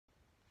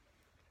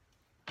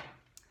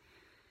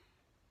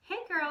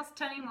girls,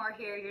 Tony Moore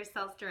here, your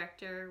sales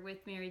director with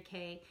Mary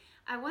Kay.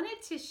 I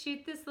wanted to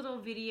shoot this little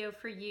video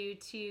for you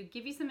to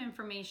give you some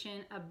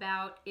information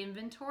about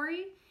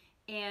inventory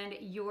and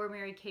your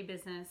Mary Kay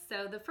business.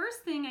 So the first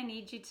thing I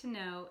need you to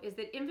know is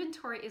that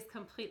inventory is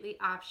completely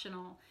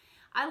optional.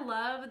 I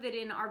love that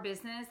in our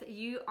business,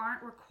 you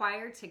aren't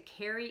required to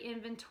carry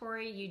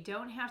inventory. You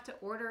don't have to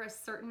order a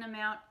certain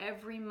amount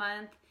every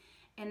month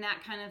and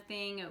that kind of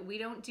thing. We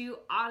don't do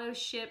auto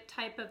ship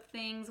type of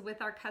things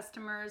with our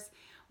customers.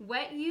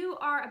 What you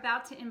are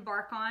about to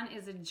embark on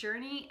is a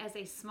journey as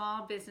a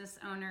small business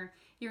owner.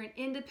 You're an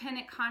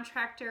independent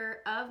contractor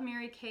of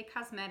Mary Kay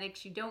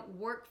Cosmetics. You don't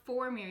work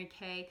for Mary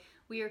Kay.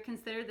 We are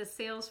considered the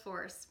sales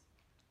force.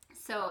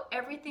 So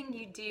everything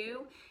you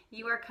do,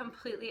 you are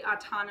completely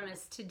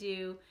autonomous to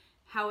do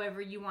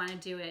however you want to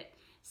do it.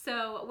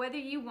 So whether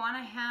you want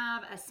to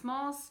have a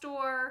small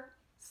store,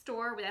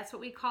 that's what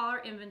we call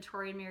our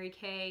inventory in Mary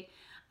Kay,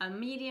 a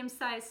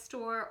medium-sized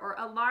store or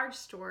a large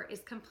store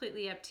is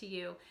completely up to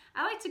you.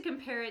 I like to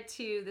compare it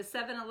to the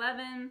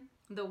 7-Eleven,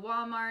 the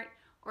Walmart,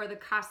 or the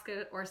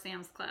Costco or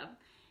Sam's Club.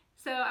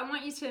 So I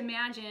want you to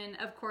imagine,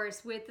 of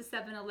course, with the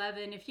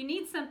 7-Eleven, if you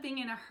need something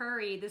in a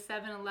hurry, the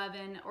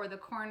 7-Eleven or the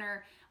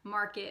corner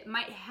market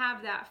might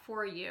have that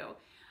for you.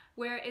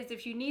 Whereas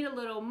if you need a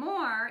little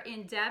more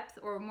in depth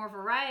or more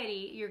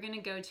variety, you're going to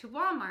go to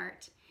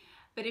Walmart.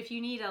 But if you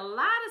need a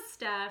lot of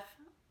stuff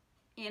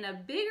in a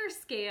bigger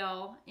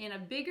scale, in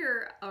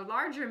a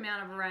larger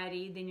amount of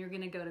variety, then you're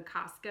going to go to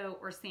Costco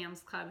or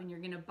Sam's Club and you're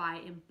going to buy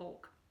in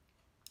bulk.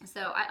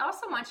 So I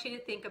also want you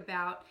to think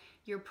about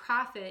your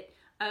profit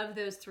of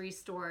those three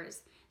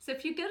stores. So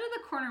if you go to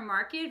the corner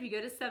market, if you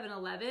go to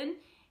 7-Eleven,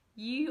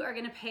 you are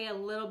going to pay a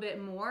little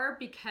bit more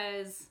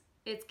because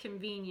it's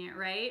convenient,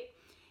 right?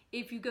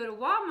 If you go to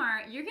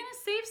Walmart, you're going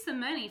to save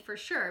some money for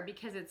sure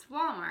because it's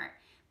Walmart.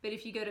 But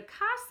if you go to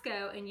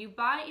Costco and you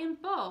buy in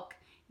bulk,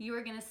 you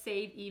are going to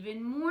save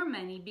even more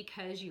money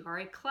because you are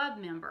a club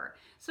member.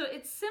 So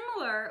it's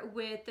similar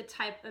with the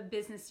type of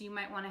business you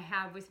might want to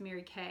have with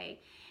Mary Kay.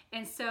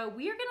 And so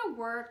we are going to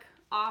work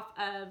off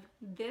of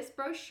this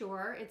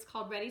brochure. It's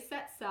called Ready,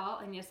 Set, Sell.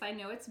 And yes, I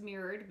know it's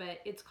mirrored, but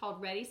it's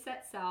called Ready,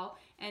 Set, Sell.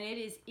 And it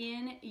is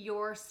in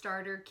your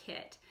starter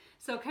kit.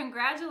 So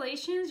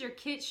congratulations, your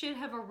kit should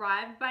have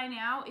arrived by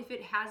now. If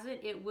it hasn't,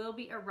 it will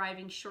be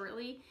arriving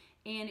shortly.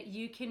 And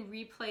you can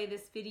replay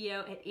this video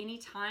at any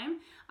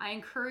time. I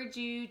encourage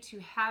you to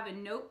have a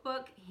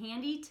notebook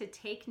handy to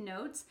take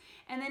notes.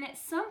 And then at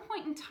some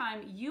point in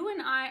time, you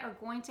and I are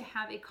going to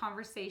have a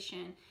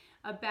conversation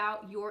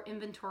about your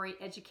inventory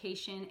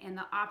education and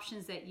the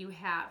options that you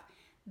have.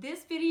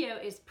 This video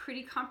is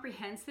pretty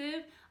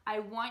comprehensive.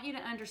 I want you to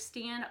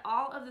understand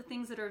all of the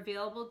things that are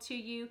available to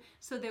you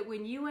so that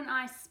when you and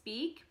I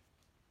speak,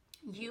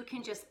 you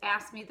can just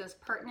ask me those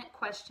pertinent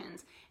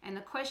questions. And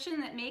the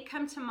question that may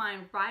come to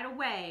mind right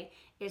away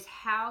is,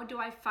 how do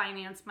I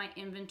finance my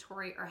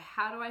inventory, or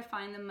how do I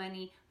find the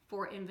money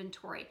for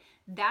inventory?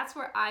 That's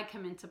where I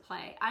come into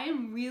play. I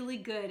am really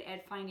good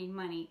at finding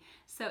money.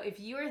 So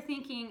if you are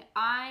thinking,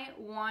 I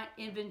want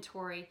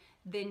inventory,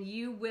 then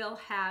you will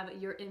have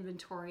your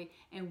inventory,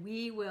 and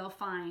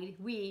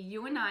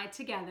you and I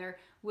together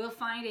will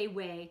find a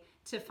way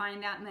to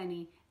find that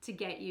money to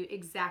get you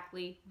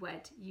exactly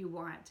what you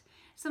want.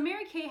 So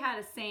Mary Kay had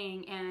a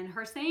saying, and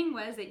her saying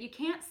was that you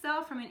can't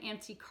sell from an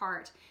empty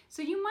cart.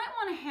 So you might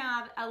want to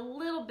have a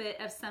little bit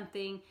of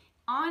something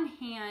on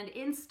hand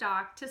in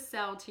stock to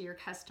sell to your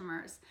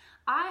customers.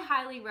 I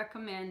highly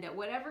recommend that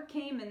whatever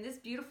came in this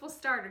beautiful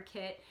starter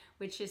kit,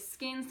 which is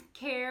skin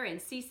care and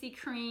CC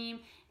cream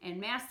and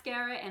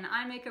mascara and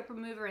eye makeup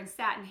remover and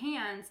satin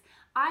hands,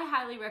 I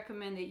highly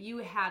recommend that you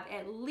have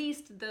at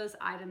least those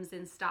items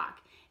in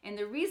stock. And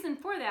the reason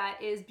for that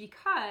is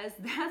because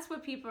that's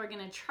what people are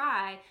going to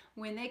try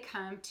when they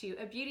come to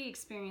a beauty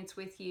experience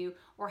with you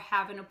or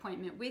have an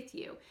appointment with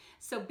you.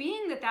 So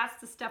being that that's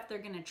the stuff they're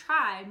going to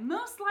try,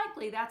 most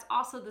likely that's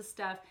also the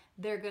stuff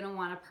they're going to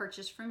want to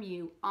purchase from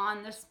you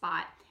on the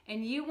spot.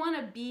 And you want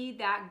to be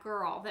that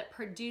girl that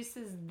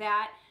produces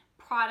that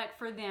product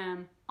for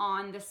them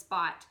on the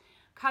spot.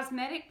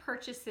 Cosmetic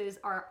purchases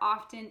are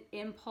often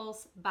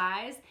impulse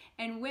buys,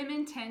 and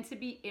women tend to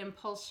be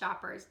impulse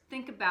shoppers.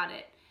 Think about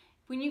it.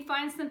 When you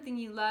find something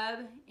you love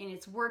and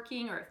it's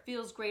working or it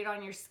feels great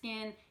on your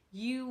skin,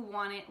 you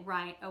want it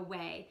right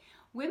away.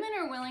 Women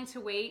are willing to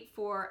wait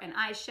for an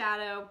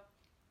eyeshadow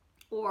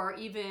or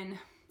even,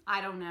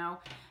 I don't know,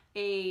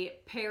 a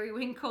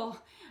periwinkle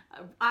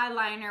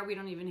eyeliner. We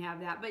don't even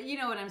have that, but you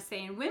know what I'm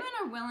saying. Women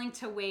are willing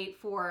to wait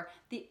for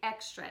the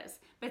extras,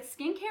 but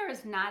skincare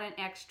is not an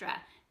extra.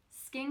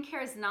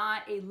 Skincare is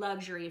not a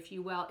luxury, if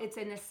you will. It's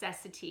a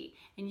necessity,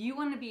 and you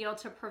want to be able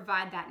to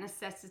provide that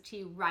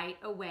necessity right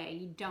away.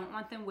 You don't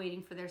want them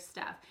waiting for their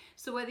stuff.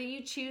 So whether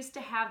you choose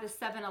to have the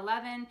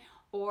 7-Eleven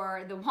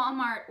or the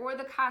Walmart or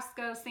the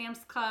Costco,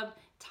 Sam's Club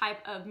type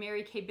of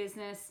Mary Kay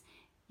business,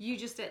 you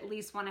just at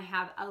least want to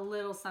have a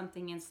little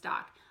something in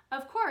stock.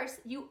 Of course,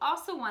 you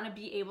also want to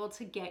be able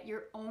to get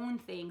your own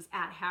things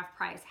at half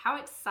price. How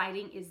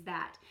exciting is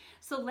that?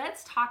 So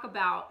let's talk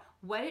about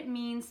what it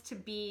means to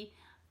be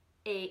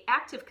a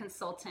active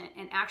consultant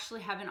and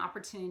actually have an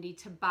opportunity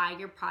to buy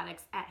your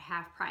products at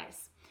half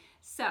price.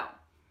 So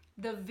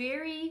the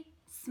very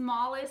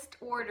smallest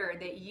order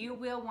that you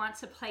will want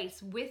to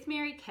place with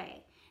Mary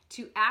Kay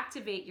to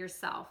activate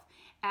yourself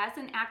as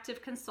an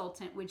active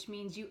consultant, which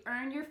means you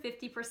earn your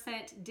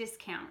 50%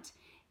 discount,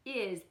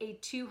 is a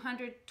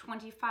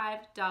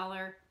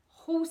 $225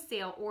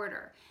 wholesale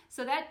order.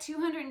 So that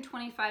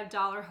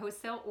 $225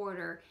 wholesale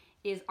order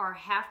is our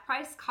half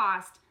price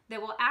cost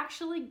that will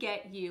actually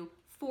get you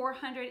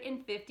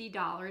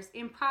 $450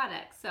 in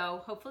product.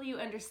 So hopefully you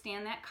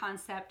understand that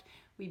concept.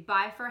 We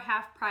buy for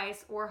half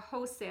price or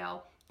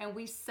wholesale, and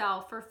we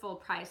sell for full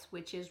price,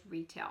 which is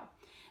retail.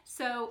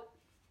 So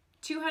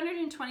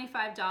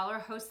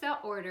 $225 wholesale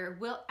order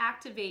will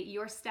activate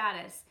your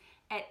status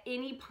at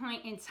any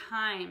point in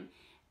time.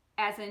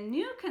 As a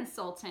new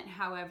consultant,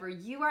 however,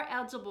 you are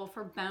eligible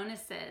for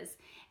bonuses,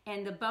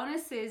 and the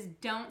bonuses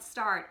don't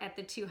start at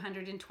the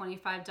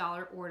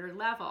 $225 order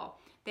level.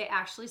 They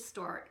actually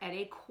start at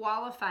a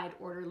qualified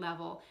order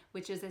level,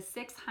 which is a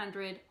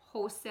 600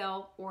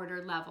 wholesale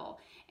order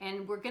level.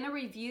 And we're going to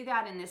review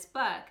that in this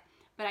book,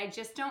 but I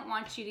just don't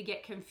want you to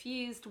get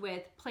confused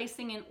with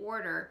placing an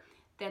order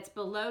that's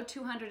below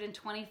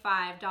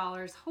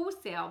 $225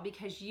 wholesale,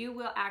 because you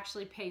will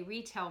actually pay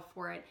retail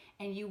for it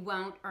and you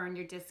won't earn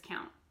your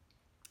discount.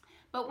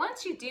 But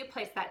once you do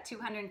place that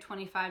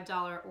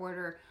 $225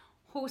 order,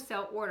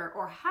 wholesale order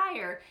or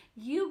higher,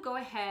 you go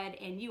ahead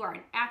and you are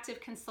an active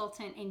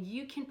consultant and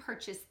you can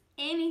purchase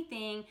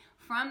anything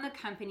from the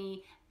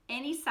company,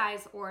 any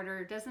size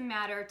order, doesn't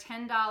matter,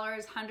 $10,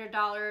 $100,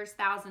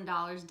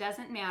 $1,000,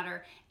 doesn't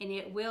matter, and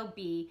it will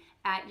be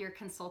at your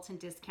consultant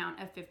discount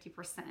of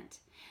 50%.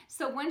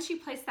 So once you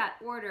place that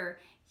order,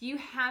 you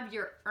have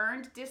your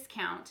earned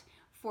discount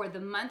for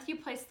the month you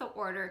place the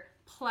order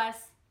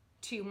plus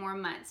 2 more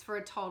months, for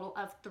a total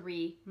of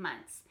 3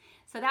 months.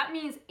 So that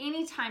means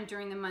anytime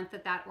during the month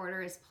that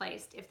order is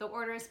placed. If the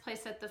order is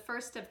placed at the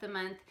first of the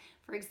month,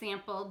 for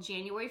example,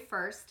 January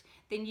 1st,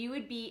 then you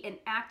would be an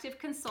active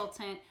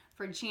consultant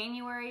for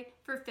January,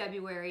 for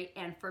February,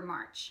 and for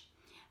March.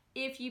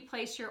 If you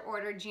place your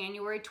order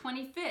January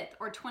 25th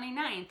or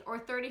 29th or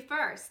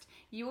 31st,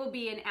 you will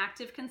be an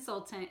active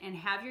consultant and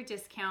have your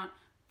discount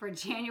for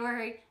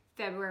January,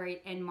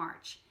 February, and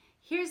March.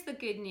 Here's the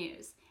good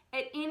news.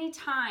 At any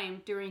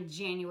time during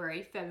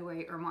January,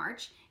 February, or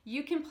March,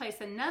 you can place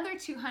another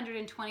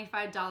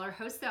 $225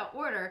 wholesale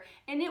order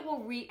and it will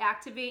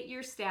reactivate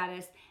your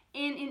status.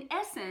 And in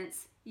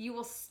essence, you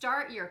will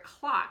start your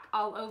clock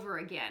all over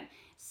again.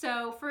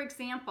 So for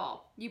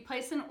example, you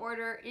place an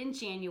order in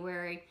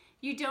January,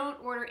 you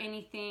don't order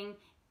anything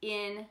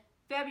in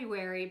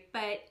February,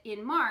 but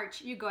in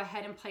March, you go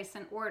ahead and place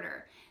an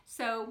order.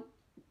 So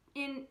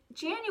in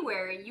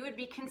January, you would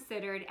be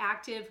considered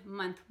active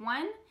month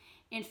 1.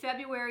 In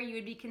February, you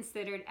would be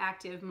considered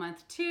active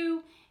month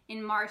 2.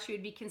 In March, you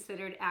would be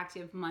considered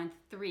active month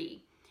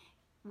 3.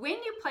 When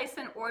you place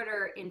an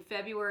order in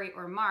February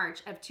or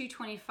March of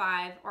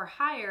 $225 or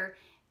higher,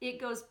 it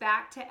goes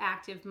back to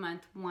active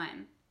month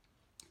 1.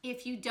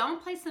 If you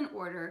don't place an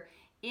order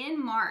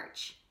in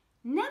March,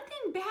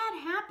 nothing bad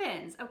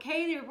happens,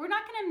 okay? We're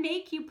not gonna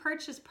make you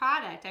purchase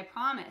product, I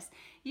promise.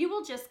 You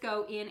will just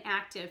go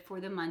inactive for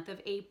the month of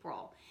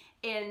April.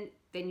 And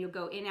then you'll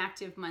go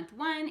inactive month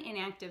 1,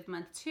 inactive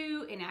month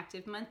 2,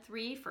 inactive month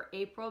 3 for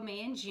April,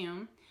 May, and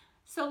June.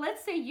 So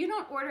let's say you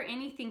don't order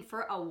anything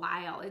for a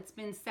while. It's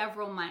been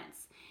several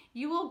months.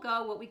 You will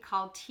go what we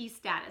call T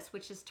status,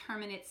 which is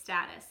terminate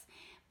status.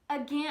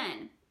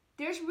 Again,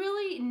 there's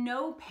really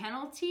no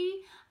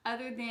penalty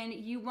other than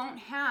you won't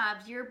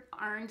have your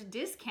earned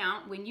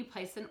discount when you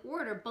place an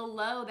order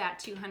below that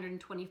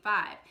 $225.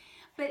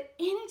 But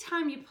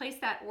anytime you place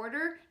that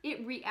order,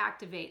 it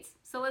reactivates.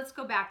 So let's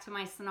go back to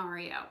my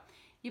scenario.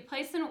 You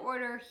place an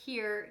order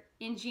here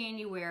in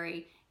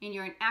January and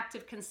you're an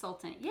active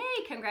consultant. Yay,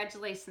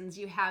 congratulations,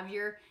 you have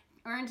your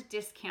earned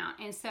discount.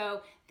 And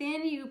so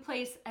then you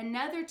place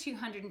another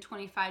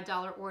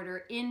 $225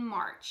 order in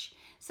March.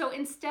 So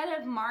instead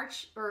of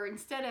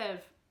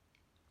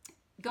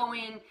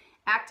going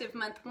active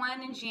month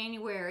 1 in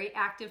January,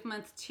 active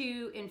month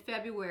 2 in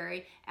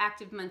February,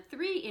 active month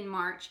 3 in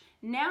March,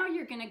 now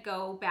you're gonna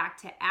go back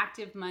to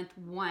active month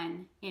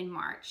 1 in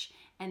March,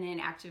 and then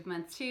active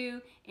month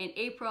 2 in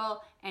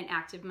April, and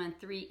active month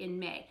 3 in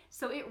May.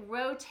 So it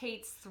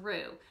rotates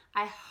through.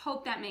 I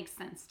hope that makes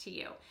sense to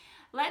you.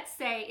 Let's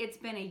say it's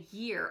been a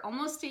year,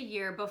 almost a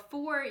year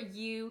before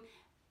you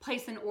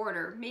place an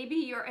order. Maybe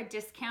you're a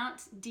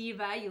discount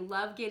diva, you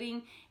love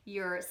getting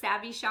your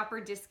Savvy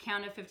Shopper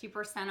discount of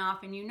 50%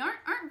 off, and you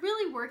aren't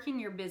really working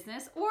your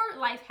business, or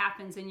life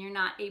happens and you're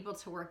not able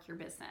to work your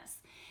business.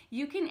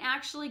 You can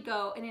actually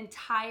go an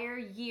entire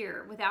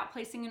year without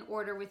placing an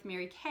order with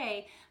Mary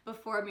Kay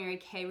before Mary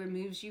Kay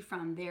removes you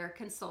from their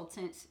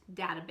consultant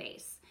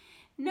database.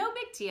 No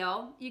big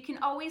deal. You can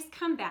always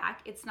come back.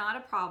 It's not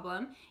a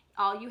problem.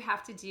 All you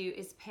have to do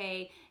is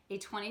pay a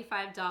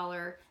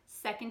 $25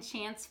 second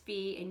chance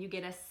fee, and you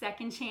get a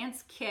second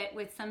chance kit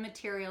with some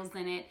materials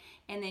in it,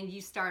 and then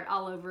you start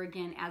all over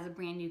again as a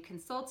brand new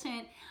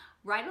consultant.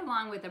 right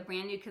along with a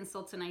brand new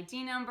consultant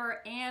ID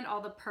number and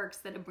all the perks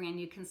that a brand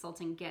new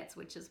consultant gets,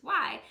 which is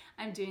why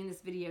I'm doing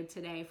this video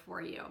today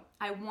for you.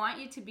 I want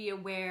you to be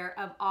aware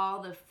of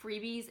all the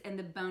freebies and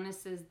the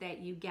bonuses that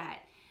you get.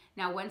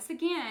 Now, once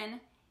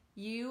again,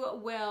 you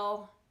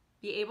will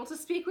be able to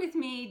speak with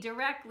me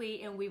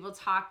directly and we will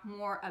talk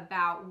more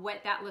about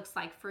what that looks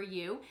like for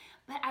you.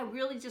 But I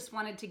really just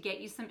wanted to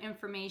get you some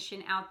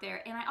information out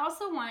there. And I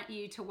also want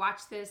you to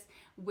watch this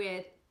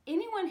with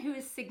anyone who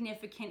is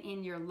significant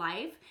in your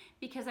life,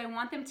 because I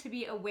want them to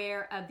be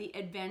aware of the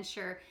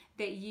adventure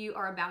that you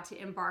are about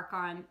to embark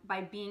on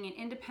by being an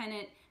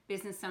independent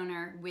business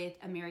owner with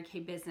a Mary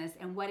Kay business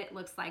and what it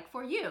looks like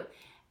for you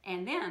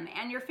and them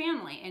and your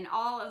family and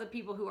all of the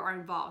people who are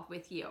involved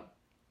with you.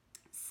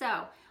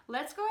 So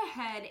let's go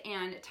ahead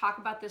and talk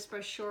about this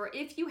brochure.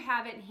 If you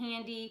have it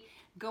handy,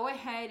 go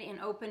ahead and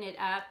open it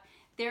up.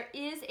 There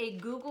is a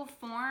Google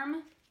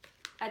form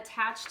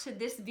attached to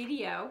this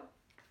video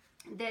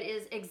that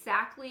is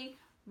exactly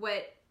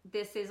what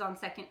this is on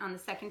the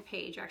second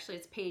page. Actually,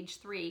 it's page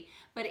 3,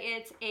 but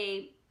it's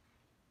a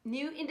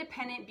new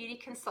independent beauty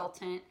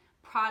consultant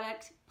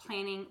product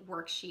planning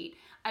worksheet.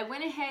 I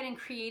went ahead and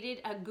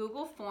created a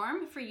Google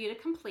form for you to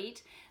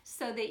complete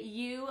so that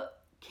you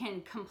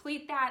can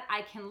complete that.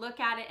 I can look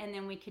at it and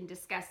then we can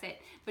discuss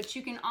it. But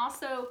you can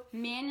also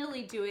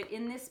manually do it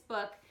in this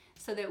book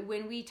so that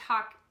when we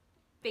talk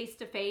face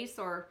to face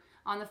or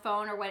on the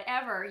phone or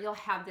whatever, you'll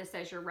have this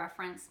as your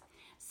reference.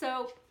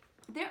 So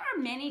there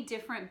are many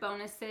different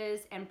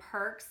bonuses and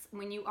perks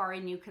when you are a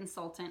new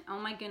consultant. Oh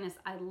my goodness,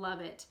 I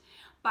love it.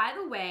 By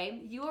the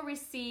way, you will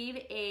receive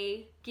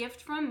a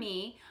gift from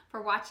me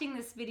for watching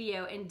this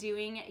video and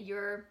doing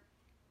your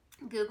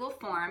Google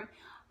form.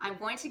 I'm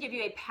going to give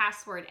you a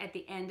password at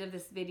the end of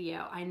this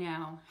video. I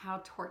know,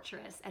 how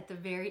torturous at the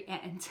very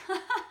end.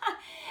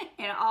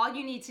 And all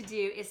you need to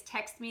do is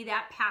text me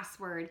that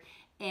password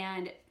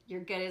and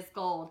you're good as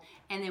gold.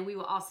 And then we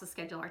will also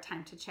schedule our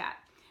time to chat.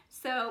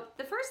 So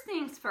the first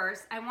things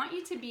first, I want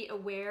you to be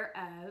aware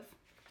of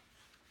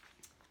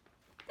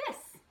this.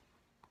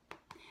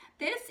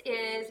 This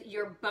is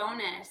your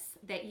bonus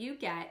that you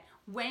get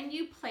when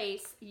you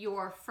place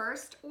your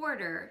first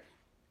order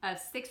of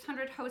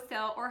 600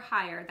 wholesale or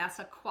higher. That's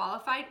a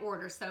qualified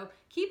order. So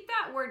keep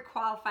that word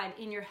qualified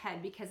in your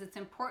head because it's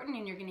important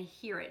and you're going to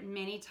hear it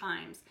many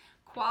times.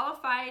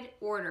 Qualified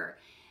order.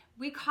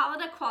 We call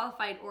it a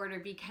qualified order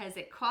because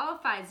it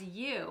qualifies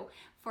you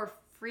for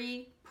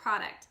free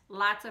product,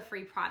 lots of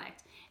free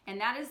product. And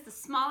that is the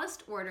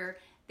smallest order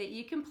that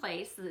you can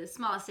place, the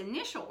smallest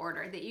initial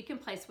order that you can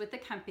place with the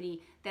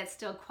company that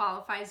still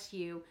qualifies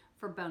you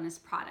for bonus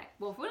product.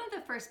 Well, one of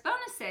the first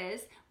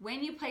bonuses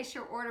when you place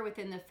your order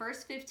within the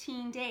first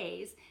 15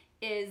 days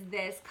is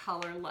this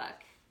color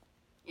look.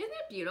 Isn't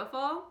it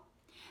beautiful?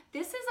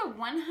 This is a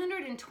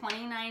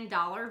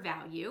 $129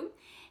 value.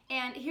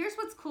 And here's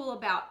what's cool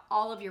about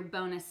all of your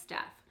bonus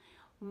stuff.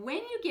 When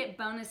you get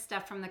bonus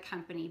stuff from the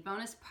company,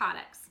 bonus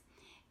products,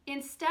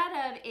 instead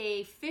of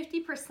a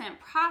 50%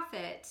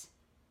 profit,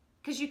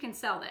 because you can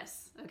sell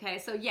this, okay?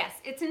 So yes,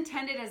 it's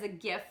intended as a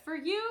gift for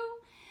you,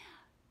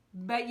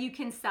 but you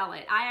can sell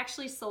it. I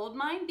actually sold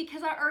mine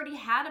because I already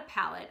had a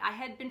palette. I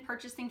had been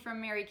purchasing from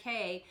Mary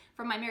Kay,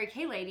 from my Mary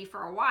Kay lady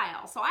for a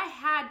while. So I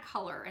had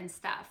color and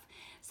stuff.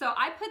 So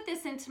I put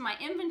this into my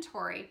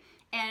inventory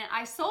and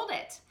I sold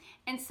it.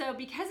 And so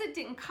because it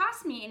didn't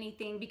cost me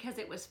anything, because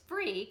it was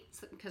free,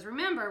 because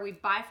remember, we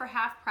buy for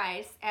half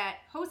price at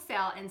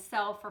wholesale and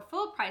sell for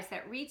full price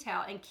at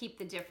retail and keep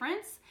the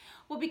difference.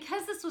 Well,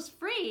 because this was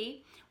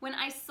free, when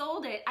I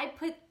sold it, I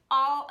put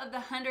all of the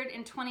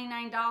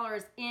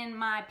 $129 in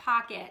my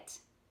pocket.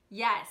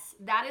 Yes,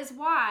 that is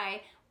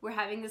why we're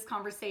having this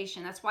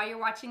conversation. That's why you're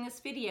watching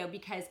this video,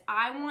 because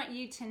I want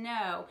you to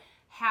know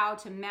how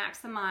to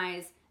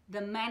maximize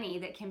the money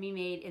that can be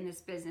made in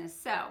this business.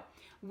 So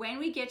when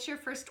we get your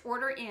first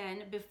order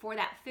in before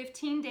that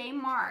 15-day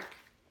mark,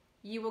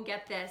 you will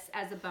get this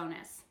as a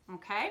bonus,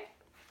 okay?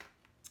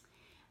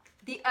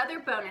 The other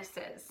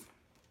bonuses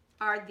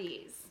are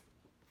these.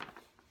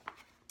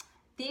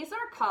 These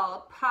are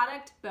called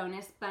product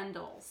bonus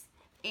bundles.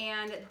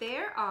 And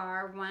there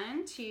are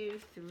 1,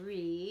 2,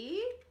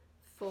 3,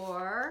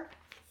 4,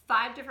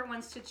 5 different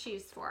ones to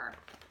choose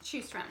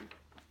from.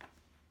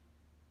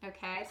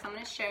 Okay, so I'm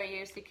going to show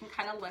you so you can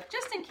kind of look,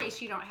 just in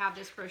case you don't have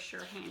this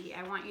brochure handy.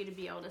 I want you to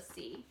be able to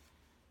see.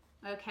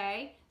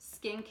 Okay,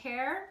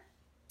 skincare,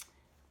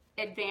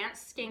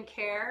 advanced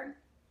skincare,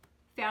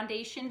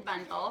 foundation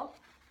bundle.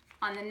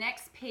 On the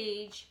next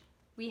page,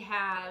 we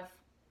have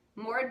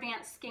more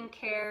advanced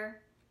skincare,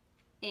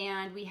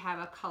 and we have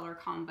a color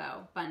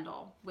combo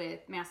bundle with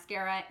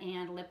mascara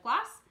and lip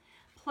gloss,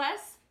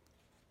 plus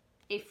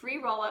a free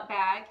roll-up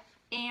bag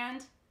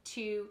and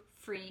 2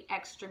 free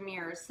extra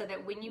mirrors, so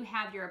that when you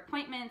have your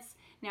appointments,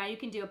 now you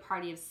can do a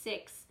party of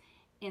 6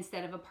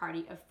 instead of a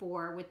party of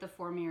 4 with the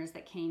 4 mirrors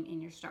that came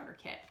in your starter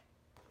kit.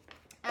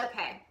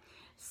 Okay,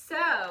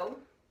 so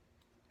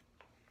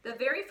the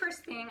very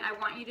first thing I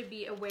want you to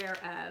be aware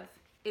of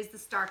is the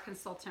Star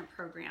Consultant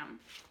Program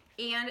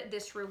and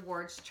this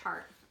rewards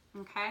chart,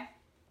 okay?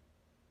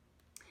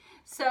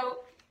 So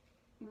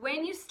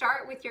when you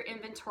start with your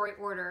inventory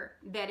order,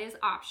 that is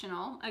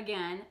optional.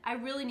 Again, I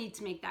really need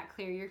to make that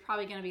clear. You're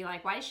probably going to be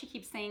like, why does she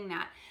keep saying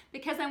that?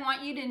 Because I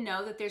want you to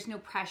know that there's no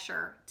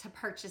pressure to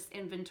purchase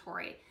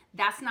inventory.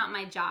 That's not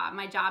my job.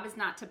 My job is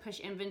not to push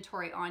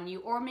inventory on you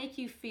or make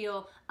you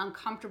feel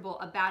uncomfortable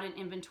about an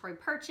inventory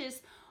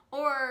purchase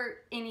or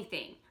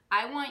anything.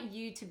 I want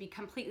you to be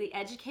completely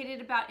educated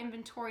about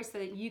inventory so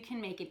that you can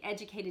make an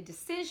educated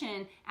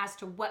decision as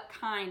to what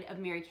kind of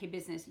Mary Kay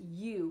business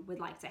you would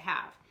like to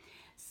have.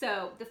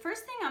 So the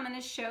first thing I'm going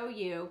to show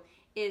you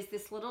is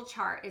this little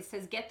chart. It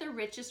says get the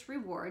richest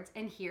rewards,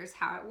 and here's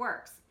how it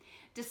works.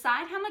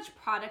 Decide how much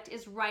product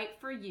is right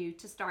for you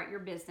to start your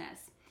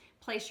business.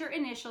 Place your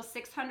initial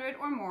 600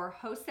 or more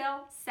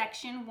wholesale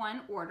section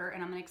 1 order,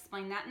 and I'm going to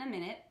explain that in a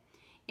minute.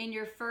 In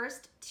your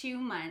first 2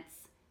 months,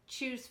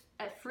 choose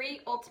a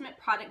free ultimate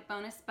product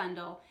bonus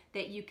bundle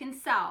that you can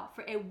sell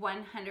for a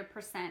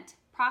 100%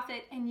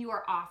 profit, and you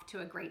are off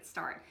to a great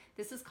start.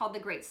 This is called the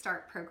Great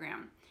Start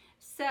Program.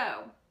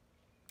 So,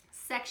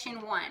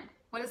 Section 1,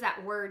 what does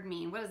that word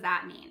mean? What does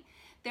that mean?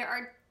 There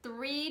are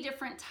 3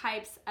 different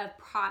types of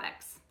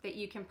products that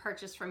you can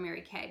purchase from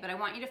Mary Kay, but I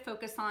want you to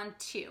focus on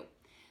 2.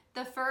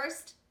 The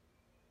first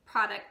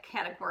product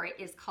category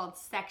is called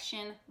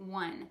Section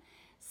 1.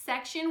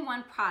 Section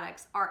 1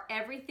 products are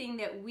everything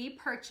that we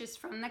purchase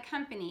from the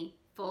company,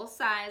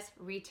 full-size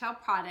retail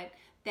product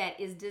that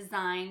is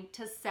designed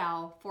to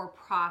sell for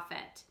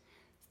profit.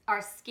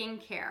 Our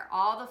skincare,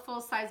 all the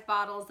full-size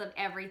bottles of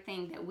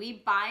everything that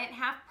we buy at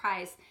half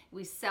price,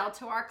 we sell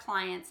to our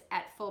clients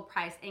at full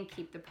price and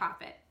keep the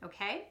profit,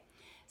 okay?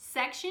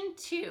 Section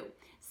 2.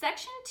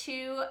 Section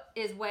 2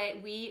 is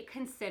what we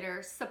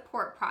consider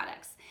support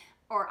products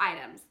or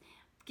items.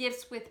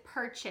 Gifts with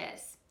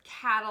purchase,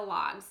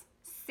 catalogs,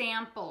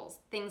 samples,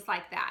 things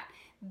like that.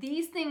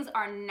 These things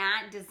are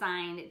not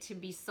designed to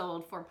be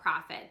sold for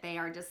profit. They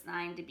are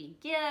designed to be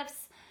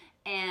gifts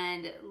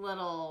and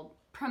little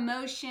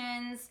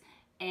promotions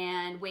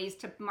and ways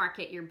to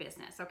market your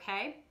business,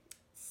 okay?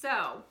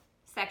 So,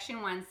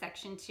 Section 1,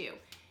 Section 2.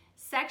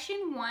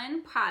 Section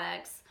 1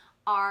 products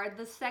are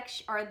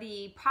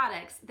the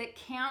products that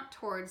count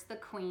towards the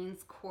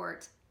Queen's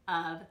Court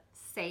of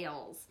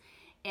Sales.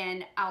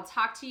 And I'll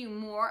talk to you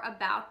more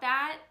about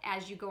that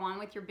as you go on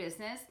with your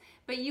business,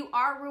 but you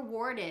are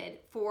rewarded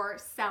for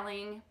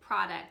selling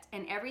product,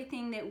 and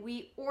everything that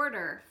we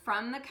order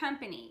from the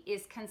company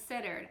is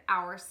considered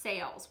our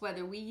sales,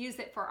 whether we use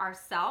it for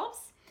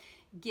ourselves,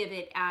 give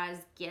it as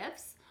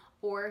gifts,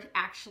 or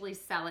actually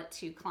sell it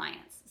to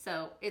clients.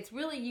 So it's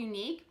really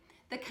unique.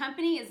 The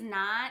company is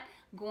not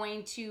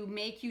going to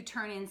make you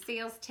turn in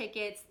sales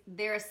tickets.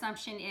 Their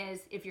assumption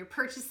is if you're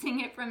purchasing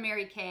it from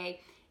Mary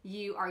Kay,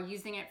 you are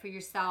using it for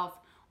yourself,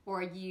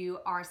 or you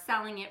are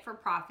selling it for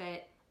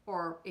profit,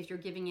 or if you're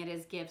giving it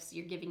as gifts,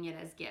 you're giving it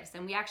as gifts.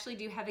 And we actually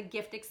do have a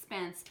gift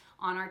expense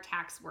on our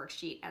tax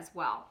worksheet as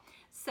well.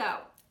 So,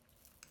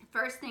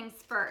 first things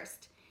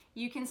first,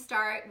 you can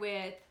start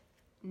with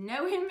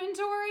no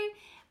inventory,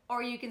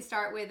 or you can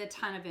start with a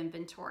ton of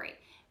inventory.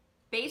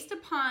 Based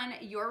upon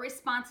your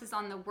responses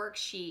on the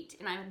worksheet,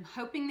 and I'm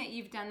hoping that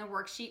you've done the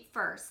worksheet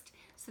first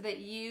so that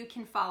you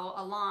can follow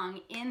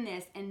along in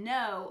this and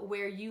know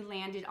where you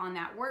landed on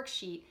that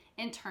worksheet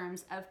in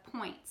terms of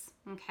points,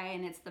 okay?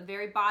 And it's the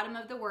very bottom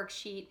of the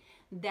worksheet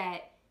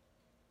that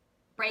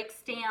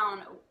breaks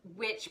down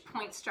which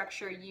point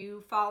structure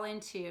you fall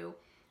into,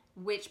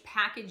 which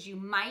package you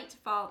might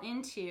fall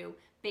into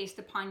based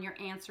upon your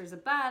answers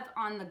above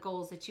on the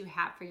goals that you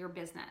have for your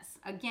business.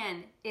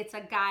 Again, it's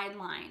a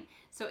guideline,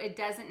 so it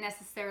doesn't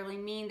necessarily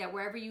mean that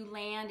wherever you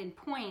land in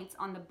points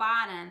on the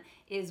bottom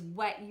is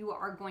what you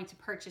are going to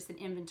purchase in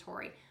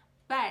inventory,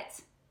 but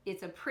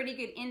it's a pretty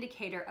good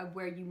indicator of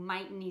where you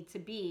might need to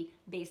be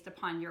based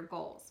upon your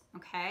goals,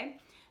 okay?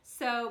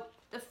 So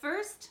the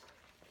first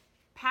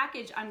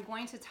package I'm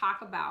going to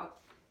talk about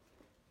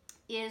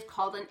is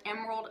called an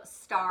Emerald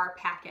Star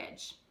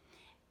package,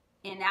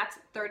 and that's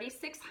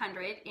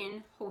 $3,600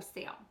 in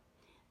wholesale.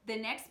 The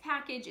next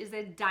package is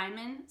a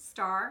Diamond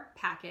Star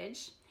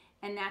package,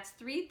 and that's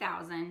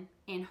 $3,000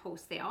 in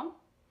wholesale.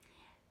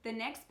 The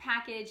next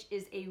package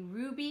is a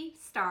Ruby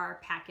Star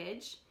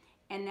package,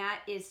 and that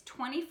is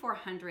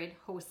 $2,400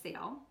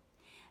 wholesale.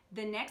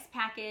 The next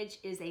package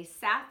is a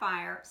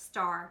Sapphire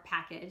Star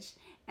package,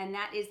 and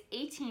that is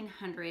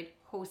 $1,800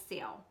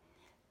 wholesale.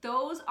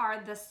 Those are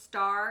the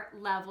star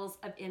levels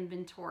of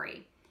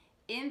inventory.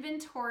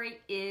 Inventory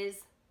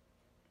is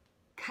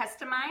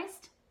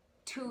customized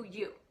to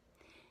you.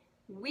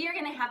 We are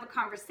going to have a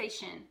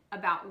conversation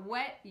about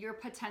what your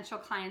potential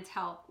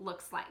clientele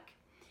looks like.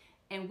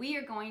 And we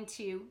are going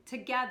to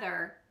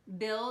together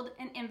build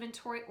an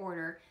inventory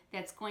order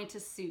that's going to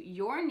suit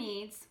your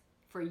needs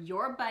for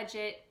your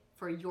budget,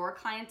 for your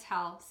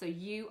clientele, so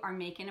you are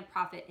making a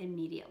profit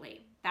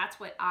immediately.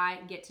 That's what I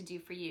get to do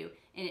for you.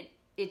 And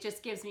it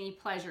just gives me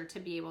pleasure to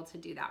be able to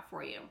do that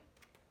for you.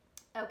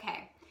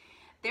 Okay,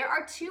 there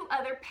are 2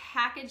 other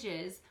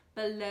packages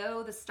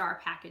below the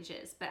star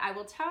packages, but I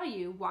will tell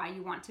you why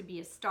you want to be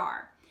a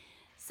star.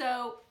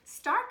 So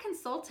Star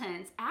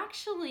Consultants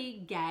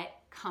actually get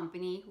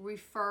company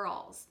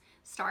referrals.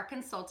 Star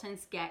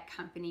Consultants get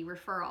company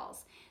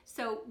referrals.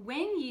 So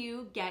when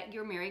you get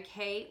your Mary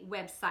Kay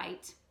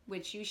website,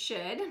 which you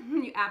should,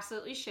 you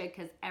absolutely should,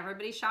 because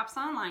everybody shops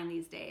online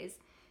these days,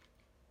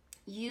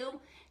 you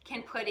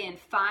can put in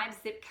 5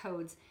 zip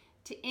codes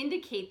to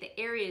indicate the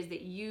areas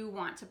that you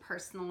want to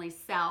personally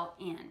sell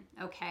in,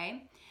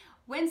 okay?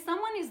 When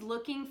someone is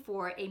looking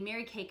for a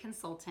Mary Kay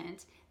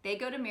consultant, they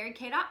go to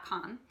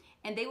marykay.com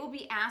and they will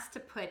be asked to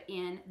put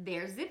in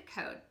their zip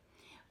code.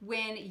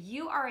 When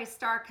you are a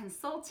Star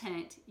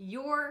Consultant,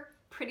 your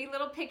pretty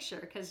little picture,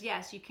 because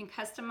yes, you can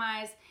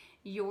customize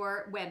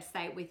your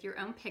website with your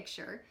own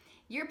picture,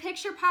 your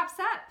picture pops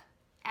up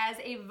as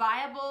a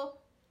viable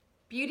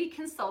beauty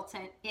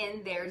consultant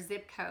in their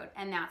zip code,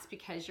 and that's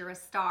because you're a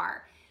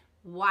star.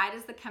 Why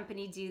does the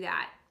company do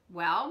that?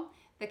 Well,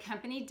 the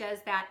company does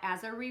that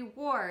as a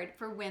reward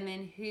for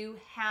women who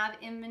have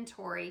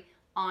inventory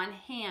on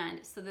hand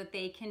so that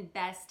they can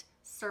best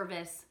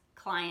service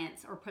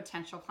clients or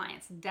potential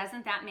clients.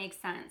 Doesn't that make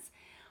sense?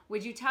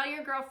 Would you tell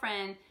your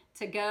girlfriend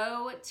to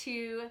go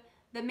to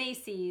the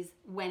Macy's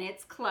when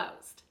it's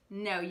closed?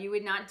 No, you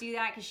would not do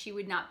that, because she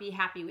would not be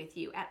happy with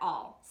you at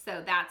all.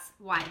 So that's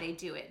why they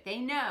do it. They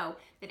know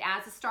that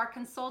as a Star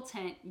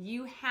Consultant,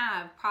 you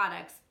have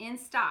products in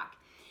stock.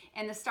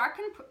 And the Star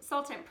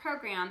Consultant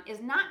program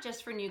is not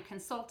just for new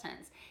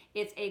consultants.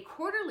 It's a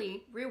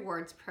quarterly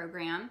rewards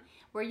program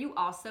where you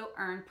also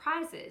earn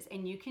prizes,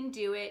 and you can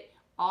do it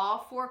all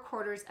 4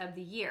 quarters of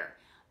the year.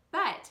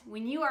 But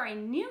when you are a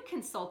new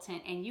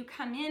consultant and you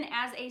come in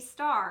as a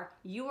star,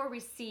 you will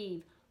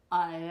receive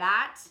a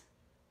lot,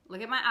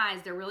 look at my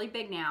eyes, they're really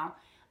big now,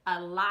 a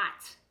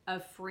lot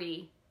of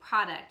free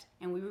product.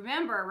 And we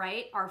remember,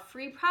 right, our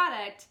free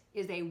product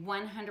is a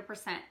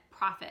 100%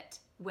 profit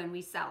when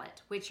we sell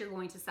it, which you're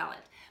going to sell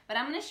it. But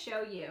I'm going to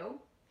show you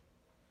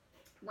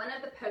one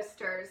of the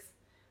posters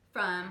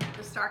from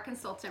the Star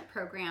Consultant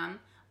program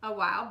a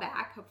while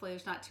back. Hopefully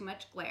there's not too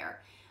much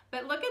glare.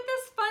 But look at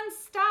this fun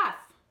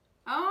stuff.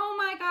 Oh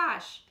my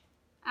gosh.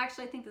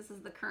 Actually, I think this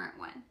is the current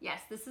one.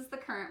 Yes, this is the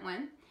current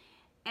one.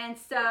 And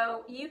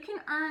so you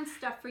can earn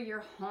stuff for your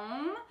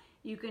home.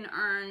 You can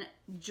earn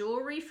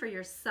jewelry for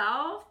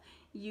yourself.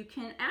 You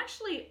can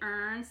actually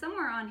earn,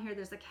 somewhere on here,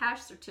 there's a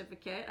cash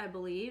certificate, I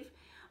believe.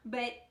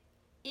 But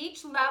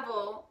each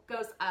level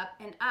goes up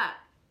and up.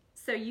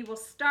 So you will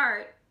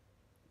start,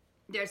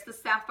 there's the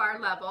sapphire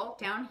level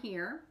down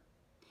here.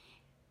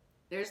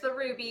 There's the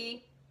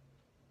ruby.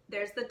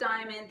 There's the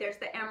diamond, there's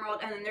the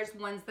emerald, and then there's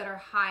ones that are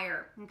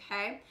higher,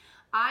 okay?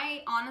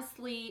 I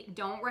honestly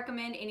don't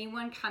recommend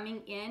anyone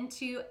coming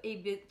into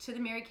the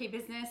Mary Kay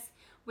business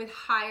with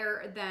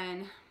higher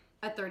than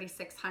a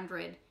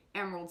 3600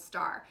 emerald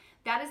star.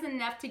 That is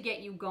enough to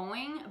get you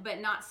going, but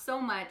not so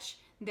much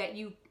that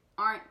you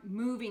aren't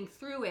moving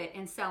through it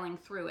and selling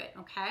through it,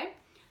 okay?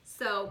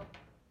 So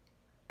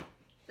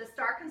the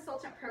Star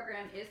Consultant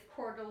program is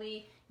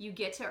quarterly. You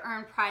get to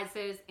earn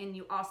prizes, and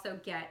you also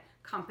get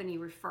company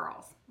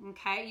referrals,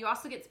 okay? You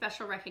also get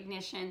special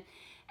recognition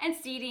and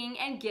seating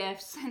and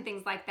gifts and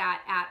things like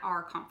that at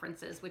our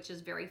conferences, which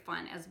is very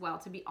fun as well,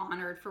 to be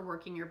honored for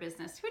working your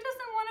business. Who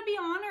doesn't want to be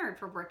honored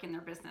for working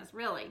their business,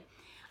 really?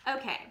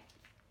 Okay,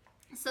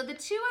 so the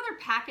 2 other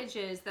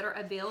packages that are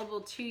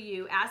available to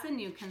you as a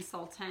new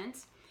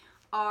consultant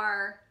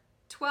are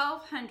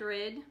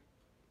 $1,200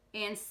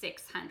 and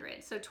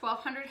 $600. So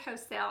 $1,200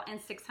 wholesale and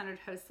 $600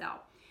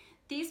 wholesale.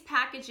 These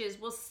packages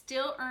will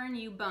still earn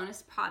you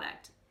bonus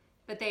product,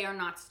 but they are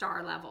not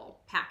star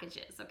level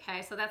packages,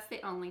 okay? So that's the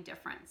only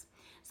difference.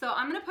 So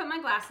I'm gonna put my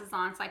glasses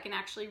on so I can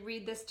actually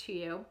read this to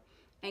you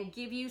and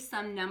give you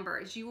some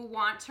numbers. You will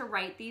want to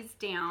write these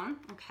down,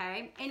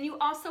 okay? And you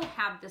also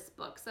have this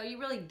book, so you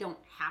really don't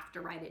have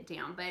to write it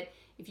down. But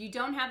if you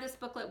don't have this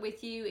booklet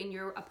with you and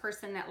you're a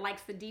person that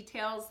likes the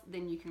details,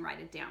 then you can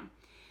write it down.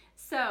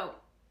 So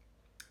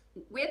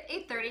with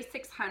a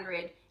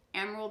 3600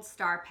 Emerald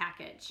Star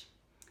package,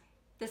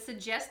 the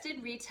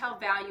suggested retail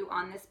value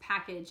on this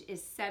package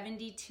is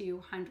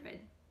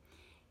 $7,200.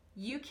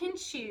 You can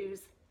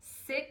choose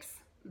 6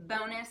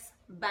 bonus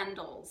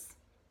bundles.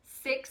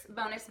 6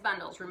 bonus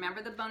bundles.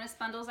 Remember the bonus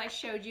bundles I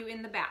showed you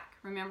in the back.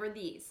 Remember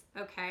these,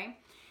 okay?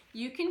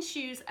 You can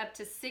choose up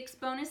to 6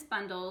 bonus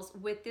bundles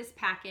with this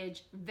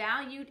package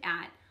valued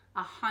at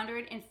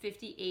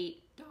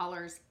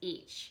 $158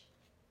 each.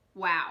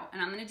 Wow,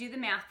 and I'm gonna do the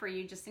math for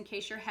you just in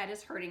case your head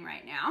is hurting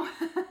right now.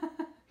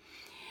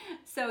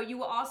 So you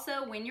will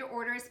also, when your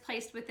order is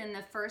placed within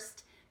the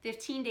first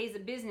 15 days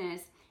of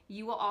business,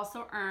 you will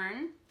also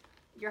earn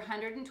your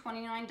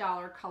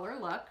 $129 color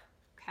look,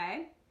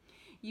 okay?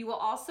 You will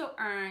also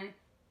earn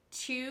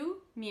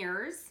 2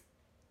 mirrors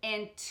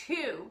and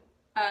 2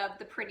 of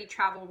the pretty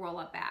travel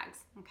roll-up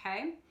bags,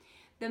 okay?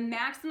 The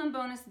maximum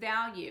bonus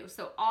value,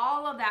 so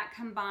all of that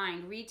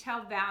combined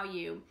retail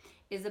value,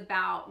 is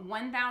about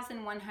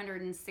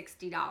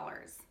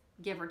 $1,160,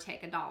 give or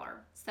take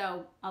 $1.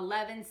 So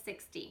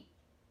 $1,160.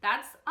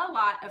 That's a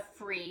lot of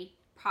free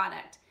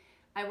product.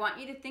 I want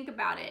you to think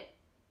about it.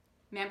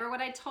 Remember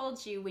what I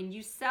told you, when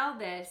you sell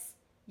this,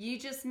 You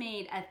just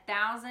made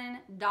 $1,000,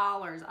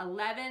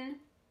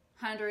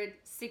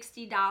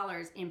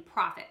 $1,160 in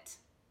profit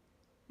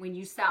when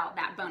you sell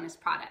that bonus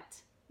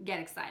product. Get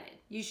excited.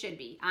 You should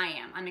be. I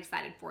am. I'm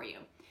excited for you.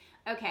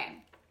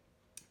 Okay.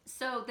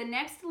 So the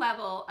next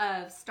level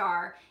of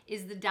star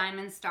is the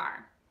Diamond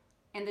Star.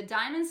 And the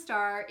Diamond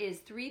Star is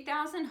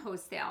 3,000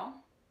 wholesale,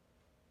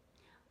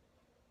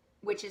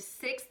 which is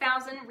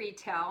 6,000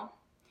 retail.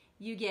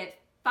 You get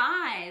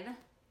five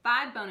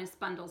bonus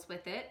bundles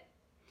with it.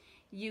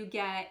 You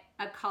get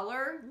a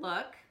color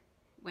look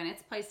when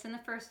it's placed in the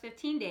first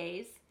 15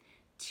 days,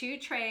 2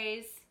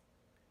 trays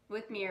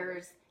with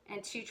mirrors,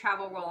 and 2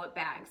 travel roll-up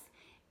bags.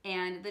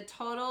 And the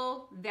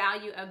total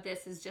value of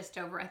this is just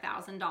over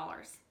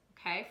 $1,000,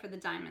 okay, for the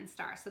Diamond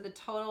Star. So the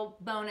total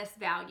bonus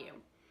value.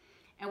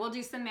 And we'll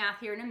do some math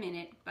here in a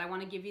minute, but I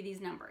want to give you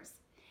these numbers.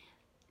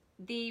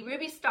 The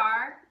Ruby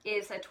Star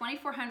is a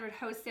 2,400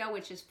 wholesale,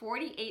 which is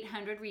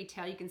 4,800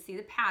 retail. You can see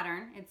the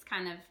pattern. It's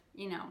kind of,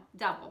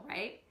 double,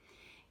 right?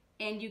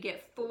 And you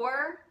get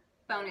 4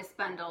 bonus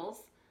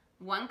bundles,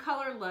 1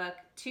 color look,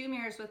 2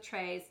 mirrors with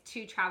trays,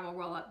 2 travel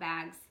roll-up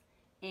bags,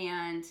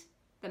 and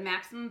the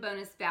maximum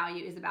bonus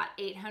value is about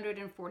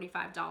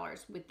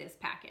 $845 with this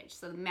package.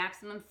 So the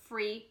maximum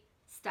free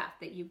stuff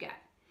that you get.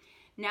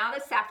 Now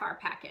the Sapphire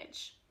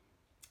package.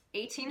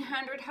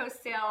 1,800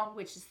 wholesale,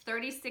 which is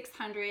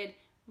 3,600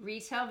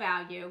 retail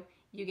value.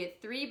 You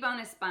get 3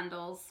 bonus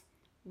bundles,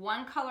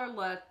 1 color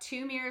look,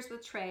 2 mirrors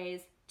with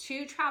trays,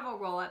 2 travel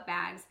roll-up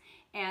bags,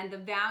 and the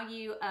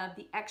value of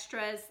the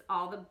extras,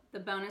 all the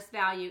bonus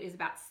value is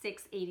about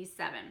 $687,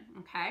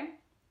 okay?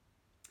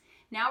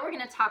 Now we're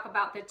going to talk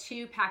about the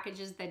 2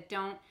 packages that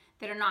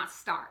are not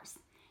stars.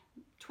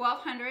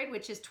 1,200,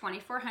 which is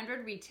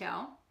 2,400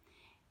 retail.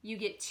 You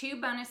get 2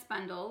 bonus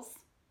bundles,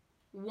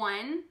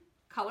 1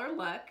 color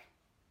look,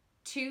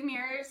 2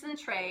 mirrors and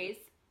trays,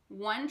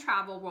 1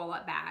 travel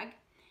roll-up bag,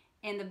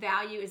 and the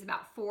value is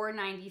about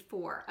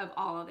 $494 of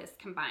all of this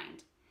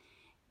combined.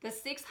 The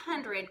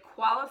 600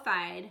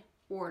 qualified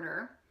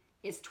order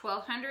is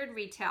 1,200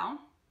 retail,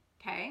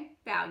 okay,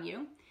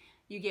 value.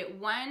 You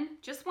get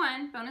just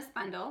one bonus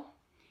bundle,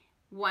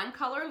 1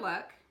 color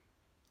look,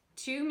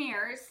 2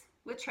 mirrors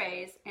with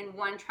trays, and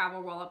 1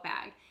 travel roll-up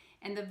bag.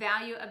 And the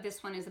value of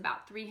this one is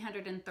about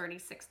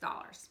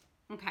 $336.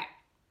 Okay.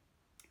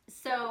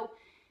 So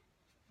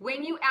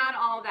when you add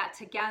all of that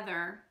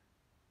together,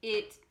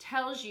 it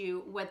tells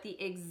you what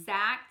the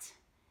exact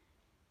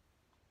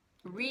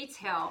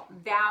retail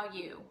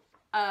value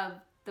of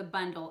the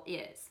bundle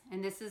is.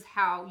 And this is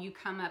how you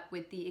come up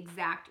with the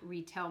exact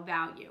retail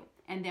value.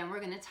 And then we're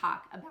going to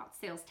talk about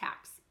sales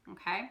tax,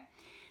 okay?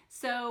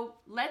 So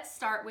let's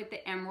start with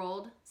the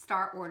Emerald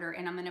Star order,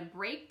 and I'm going to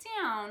break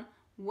down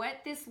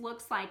what this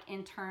looks like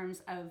in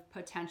terms of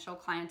potential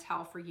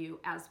clientele for you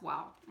as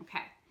well,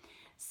 okay?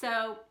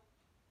 So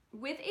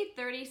with a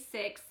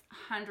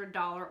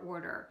 $3,600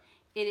 order,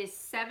 it is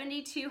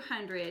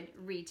 $7,200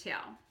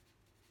 retail,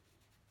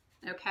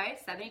 okay?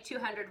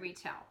 $7,200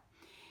 retail.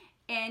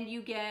 And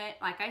you get,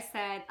 like I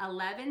said,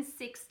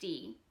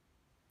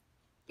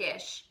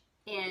 $1,160-ish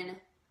in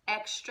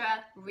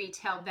extra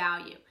retail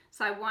value.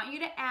 So I want you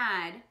to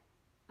add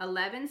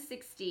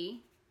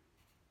 $1,160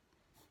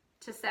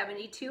 to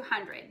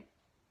 $7,200,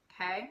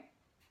 okay?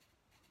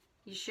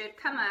 You should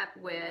come up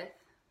with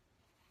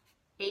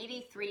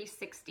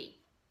 $8,360.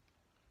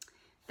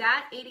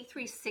 That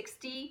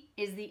 $8,360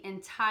 is the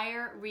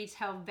entire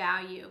retail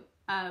value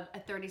of a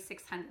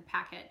 3,600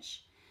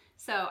 package.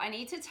 So I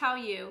need to tell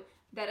you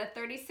that a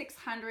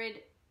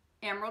 3,600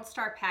 Emerald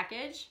Star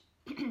package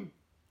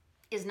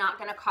is not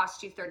going to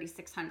cost you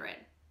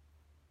 $3,600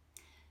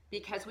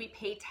 because we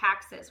pay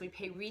taxes. We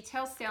pay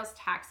retail sales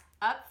tax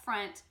up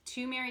front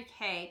to Mary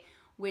Kay,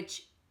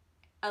 which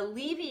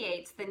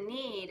alleviates the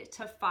need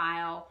to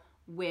file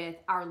with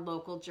our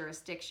local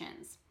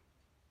jurisdictions.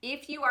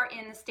 If you are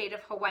in the state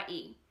of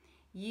Hawaii,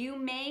 you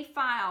may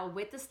file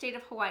with the state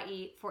of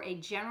Hawaii for a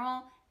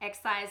general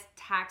excise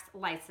tax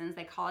license.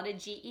 They call it a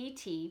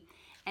GET.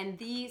 And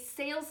the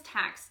sales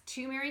tax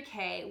to Mary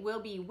Kay will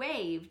be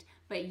waived,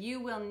 but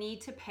you will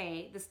need to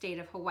pay the state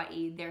of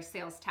Hawaii their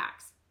sales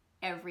tax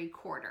every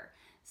quarter.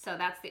 So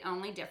that's the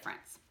only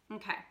difference.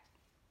 Okay.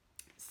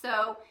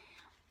 So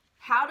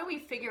how do we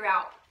figure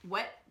out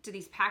what do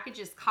these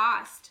packages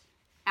cost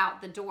out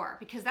the door?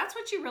 Because that's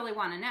what you really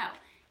want to know.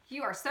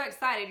 You are so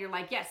excited. You're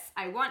like, yes,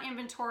 I want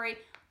inventory.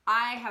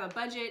 I have a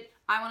budget.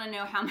 I want to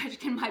know how much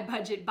can my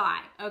budget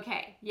buy.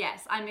 Okay.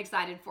 Yes, I'm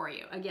excited for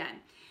you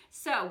again.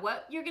 So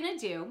what you're going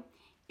to do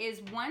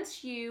is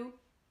once you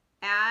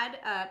add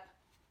up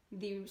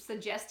the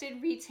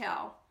suggested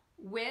retail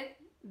with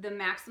the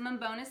maximum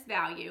bonus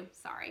value,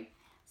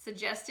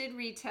 suggested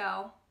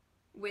retail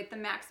with the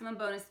maximum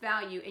bonus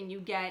value, and you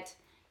get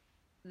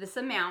this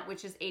amount,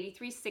 which is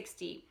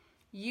 $8,360,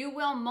 you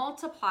will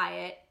multiply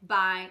it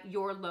by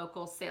your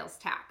local sales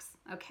tax,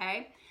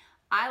 okay?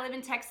 I live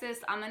in Texas.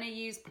 I'm going to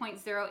use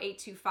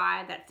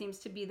 0.0825. That seems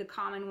to be the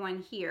common one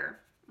here,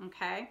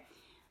 okay?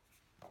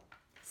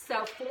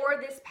 So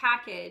for this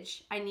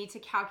package, I need to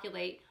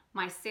calculate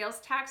my sales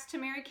tax to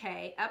Mary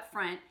Kay up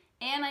front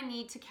and I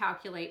need to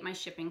calculate my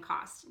shipping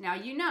cost. Now,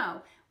 you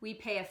know, we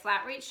pay a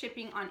flat rate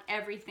shipping on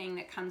everything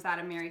that comes out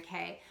of Mary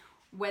Kay.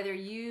 Whether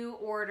you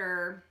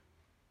order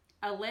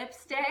a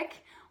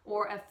lipstick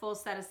or a full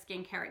set of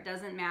skincare, it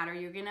doesn't matter.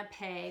 You're gonna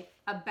pay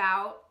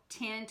about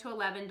 $10 to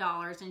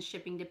 $11 in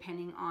shipping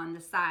depending on the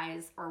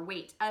size or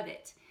weight of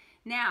it.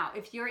 Now,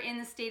 if you're in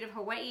the state of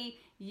Hawaii,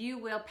 you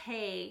will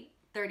pay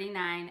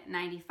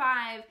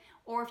 $39.95,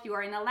 or if you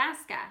are in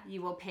Alaska,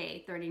 you will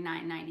pay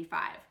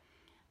 $39.95.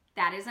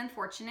 That is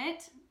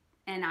unfortunate,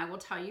 and I will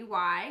tell you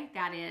why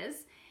that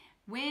is.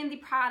 When the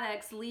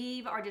products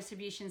leave our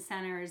distribution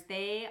centers,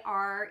 they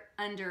are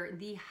under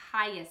the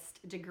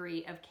highest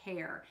degree of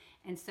care.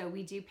 And so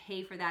we do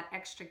pay for that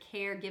extra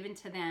care given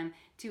to them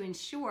to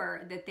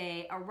ensure that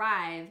they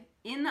arrive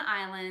in the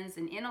islands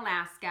and in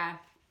Alaska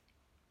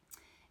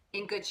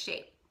in good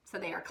shape. So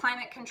they are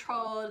climate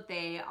controlled,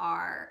 they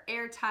are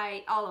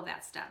airtight, all of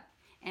that stuff.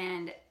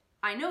 And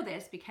I know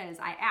this because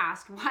I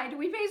asked, why do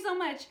we pay so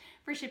much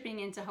for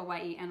shipping into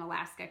Hawaii and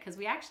Alaska? Because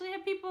we actually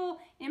have people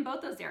in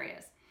both those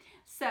areas.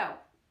 So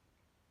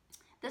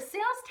the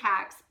sales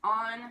tax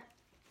on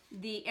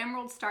the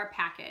Emerald Star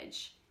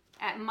package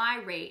at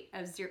my rate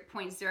of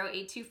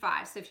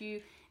 0.0825. So if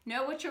you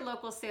know what your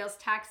local sales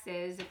tax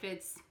is, if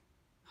it's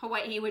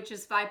Hawaii, which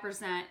is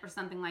 5% or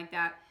something like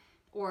that,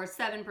 or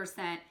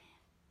 7%,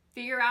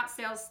 figure out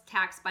sales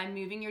tax by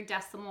moving your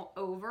decimal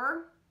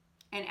over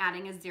and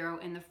adding a 0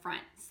 in the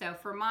front. So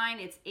for mine,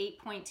 it's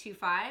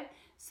 8.25.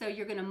 So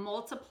you're gonna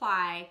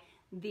multiply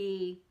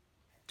the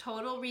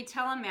total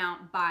retail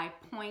amount by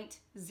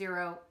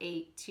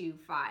 0.0825.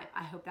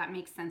 I hope that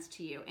makes sense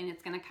to you. And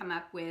it's gonna come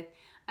up with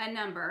a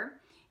number.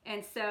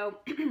 And so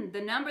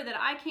the number that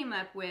I came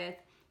up with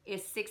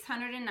is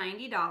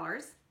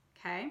 $690,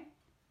 okay?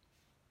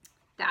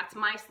 That's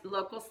my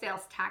local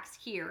sales tax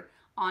here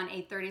on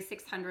a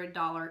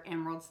 $3,600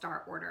 Emerald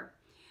Star order.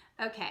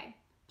 Okay,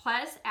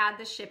 plus add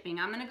the shipping.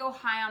 I'm gonna go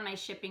high on my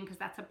shipping because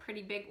that's a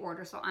pretty big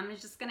order. So I'm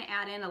just gonna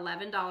add in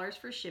 $11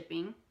 for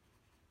shipping,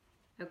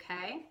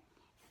 okay?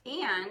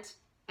 And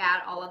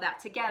add all of that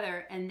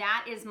together, and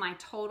that is my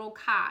total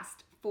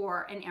cost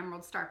for an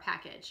Emerald Star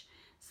package.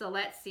 So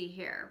let's see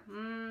here.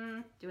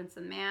 Doing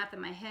some math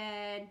in my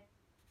head.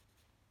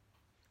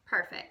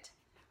 Perfect.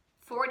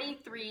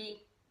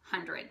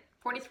 4,300,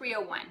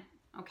 4,301,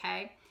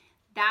 okay?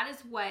 That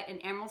is what an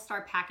Emerald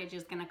Star package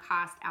is gonna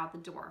cost out the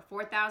door,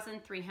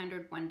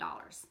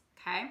 $4,301,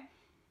 okay?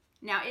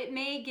 Now, it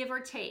may give or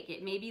take.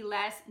 It may be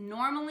less.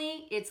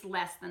 Normally, it's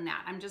less than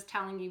that. I'm just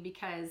telling you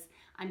because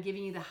I'm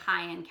giving you the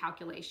high-end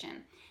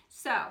calculation.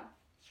 So,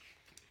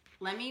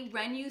 let me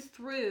run you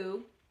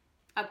through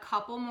a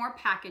couple more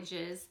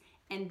packages,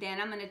 and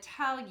then I'm going to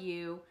tell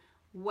you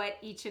what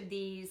each of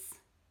these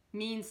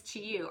means to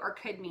you or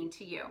could mean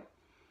to you.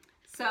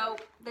 So,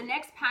 the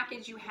next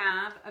package you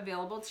have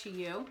available to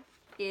you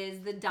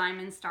is the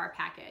Diamond Star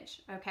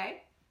package,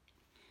 okay?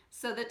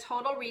 So the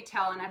total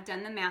retail, and I've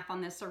done the math on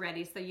this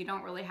already, so you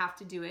don't really have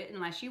to do it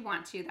unless you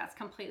want to. That's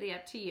completely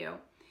up to you.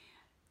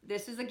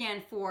 This is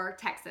again for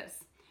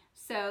Texas.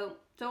 So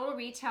total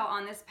retail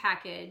on this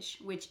package,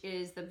 which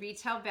is the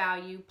retail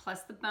value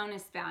plus the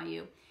bonus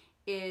value,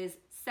 is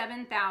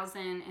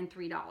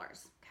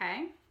 $7,003,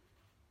 okay?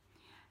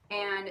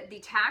 And the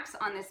tax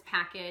on this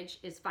package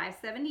is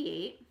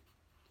 $578,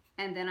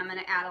 and then I'm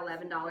gonna add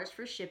 $11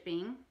 for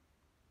shipping.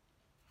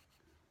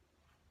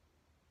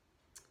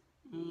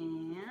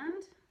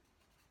 And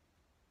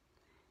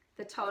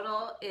the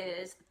total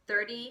is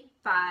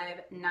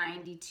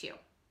 $35.92.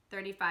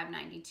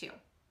 $35.92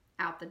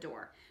 out the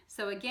door.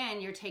 So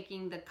again, you're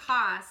taking the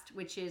cost,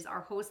 which is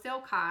our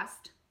wholesale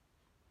cost,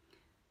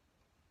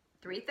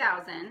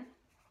 $3,000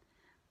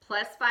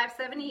 plus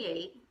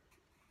 $578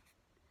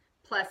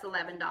 plus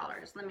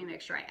 $11. Let me make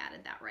sure I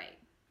added that right.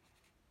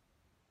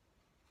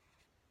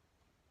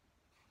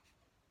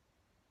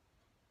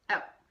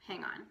 Oh,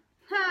 hang on.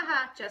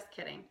 Haha, just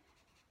kidding.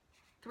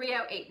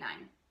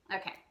 3089.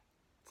 Okay,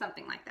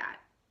 something like that.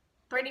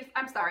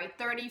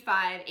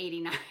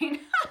 3589.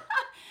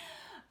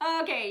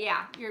 Okay,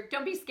 yeah,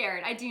 don't be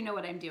scared. I do know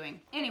what I'm doing.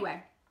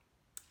 Anyway,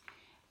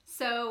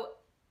 so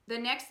the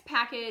next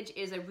package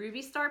is a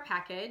Ruby Star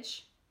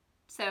package.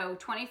 So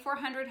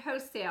 2,400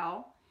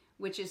 wholesale,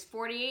 which is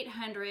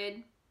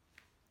 4,800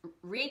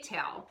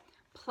 retail,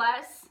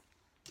 plus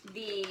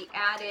the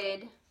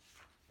added,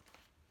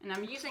 and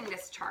I'm using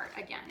this chart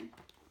again,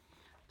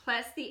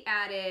 plus the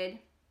added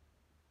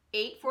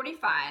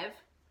 845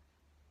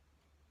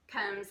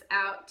 comes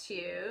out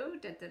to,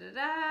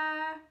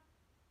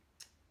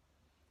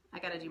 I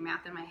gotta do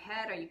math in my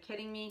head. Are you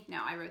kidding me?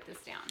 No, I wrote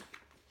this down.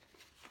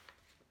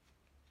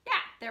 Yeah,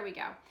 there we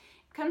go.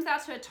 Comes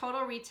out to a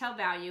total retail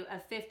value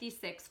of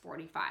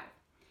 $56.45.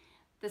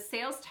 The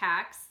sales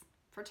tax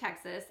for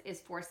Texas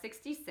is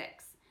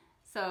 $466.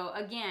 So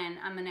again,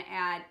 I'm gonna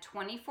add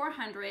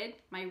 $2,400,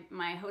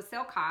 my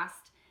wholesale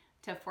cost,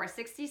 to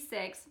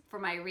 $466 for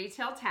my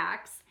retail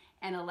tax,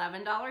 and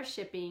 $11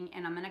 shipping,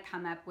 and I'm gonna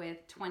come up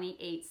with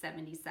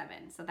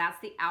 $28.77. So that's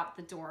the out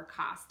the door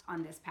cost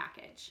on this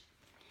package.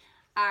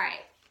 All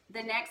right,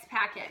 the next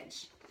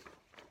package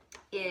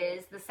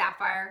is the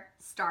Sapphire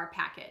Star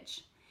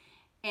package.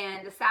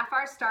 And the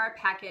Sapphire Star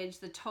package,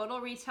 the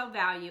total retail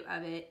value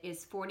of it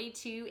is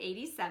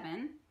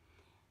 $42.87,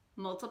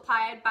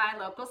 multiplied by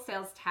local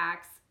sales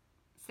tax.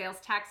 Sales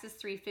tax is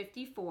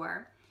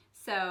 $354.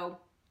 So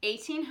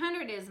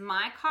 $1,800 is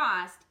my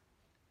cost.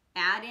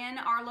 Add in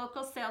our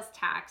local sales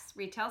tax,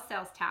 retail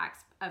sales tax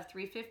of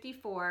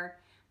 $354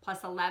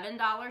 plus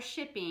 $11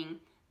 shipping.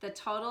 The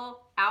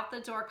total out the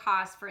door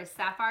cost for a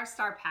Sapphire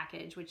Star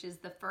package, which is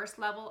the first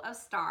level of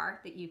star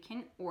that you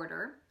can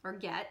order or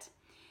get,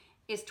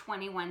 is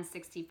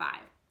 $2,165,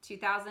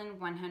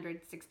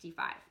 $2,165.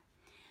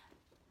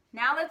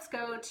 Now let's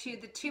go to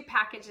the two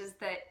packages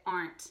that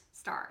aren't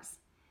stars,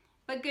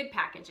 but good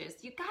packages.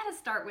 You gotta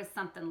start with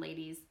something,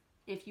 ladies.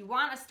 If you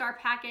want a star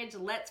package,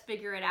 let's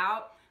figure it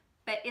out,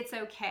 but it's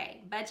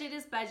okay. Budget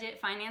is budget,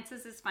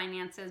 finances is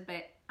finances,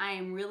 but I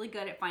am really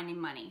good at finding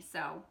money.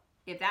 So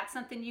if that's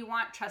something you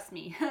want, trust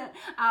me,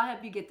 I'll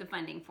help you get the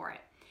funding for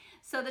it.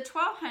 So the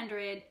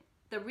 1200,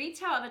 the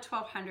retail of a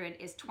 1200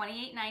 is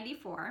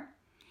 $28.94.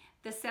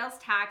 The sales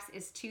tax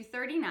is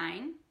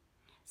 $239.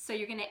 So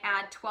you're gonna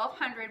add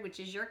 $1,200, which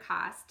is your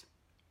cost,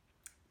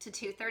 to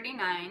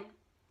 $239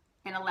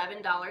 and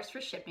 $11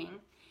 for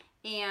shipping.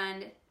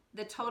 And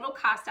the total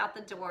cost out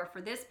the door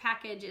for this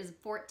package is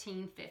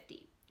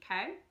 $14.50,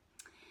 okay?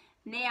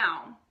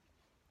 Now,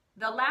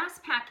 the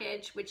last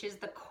package, which is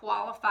the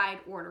qualified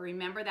order,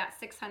 remember that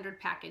 600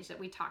 package that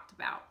we talked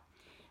about.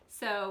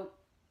 So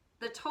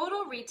the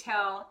total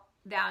retail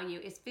value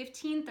is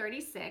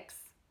 $15.36,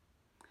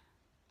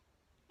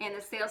 and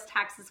the sales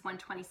tax is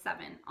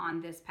 $127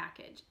 on this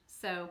package.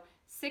 So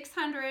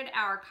 $600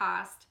 our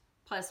cost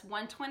plus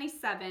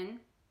 $127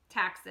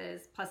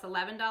 taxes plus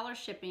 $11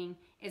 shipping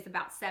is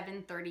about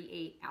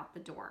 $738 out the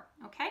door,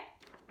 okay?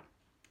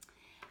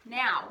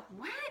 Now,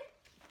 what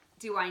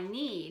do I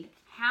need?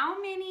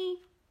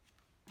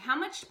 How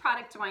much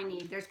product do I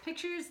need? There's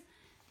pictures.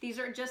 These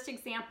are just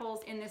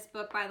examples in this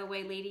book, by the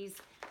way, ladies,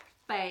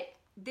 but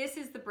this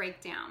is the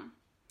breakdown.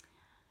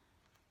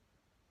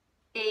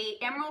 A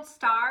Emerald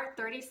Star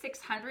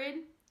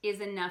 3600 is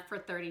enough for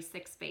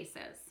 36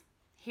 faces.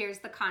 Here's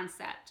the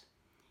concept.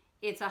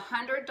 It's a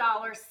 $100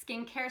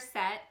 skincare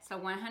set, so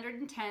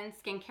 110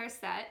 skincare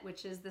set,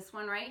 which is this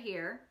one right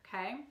here,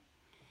 okay?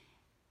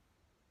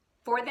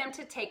 For them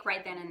to take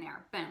right then and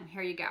there. Boom,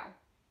 here you go.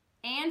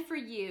 And for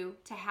you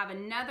to have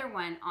another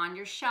one on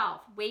your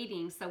shelf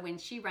waiting, so when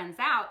she runs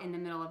out in the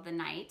middle of the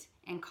night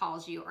and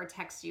calls you or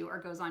texts you or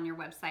goes on your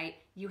website,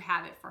 you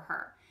have it for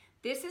her.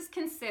 This is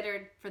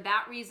considered, for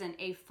that reason,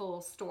 a full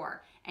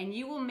store. And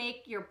you will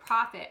make your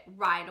profit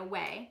right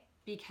away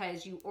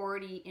because you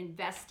already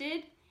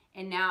invested,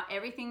 and now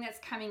everything that's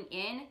coming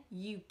in,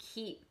 you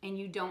keep, and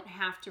you don't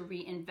have to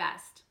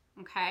reinvest,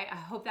 okay? I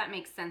hope that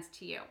makes sense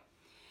to you.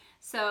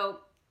 So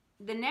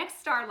the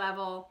next star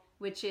level,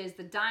 which is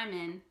the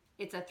diamond,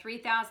 it's a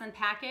 3,000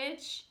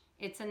 package.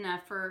 It's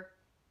enough for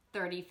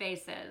 30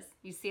 faces.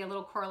 You see a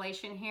little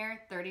correlation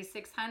here,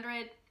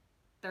 3,600,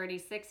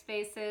 36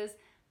 faces,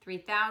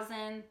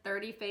 3,000,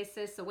 30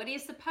 faces. So what do you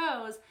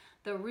suppose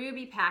the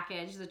ruby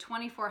package, the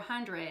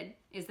 2,400,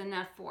 is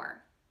enough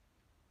for?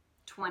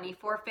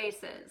 24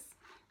 faces.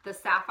 The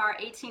sapphire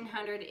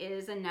 1,800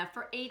 is enough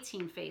for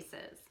 18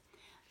 faces.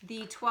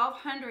 The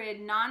 1,200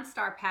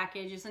 non-star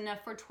package is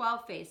enough for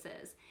 12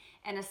 faces.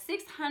 And a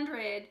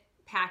 600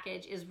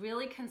 package is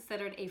really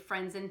considered a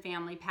friends and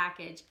family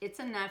package. It's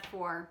enough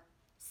for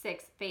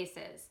 6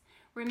 faces.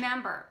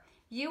 Remember,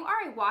 you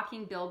are a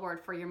walking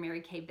billboard for your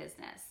Mary Kay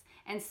business.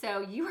 And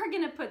so you are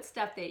gonna put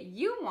stuff that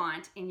you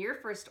want in your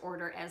first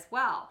order as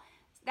well.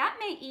 That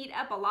may eat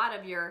up a lot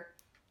of your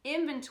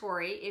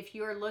inventory if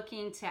you're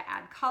looking to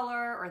add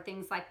color or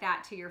things like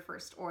that to your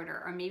first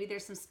order. Or maybe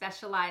there's some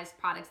specialized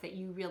products that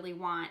you really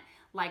want,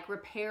 like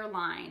Repair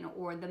Line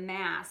or the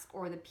mask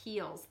or the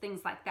peels,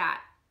 things like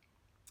that.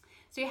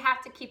 So you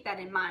have to keep that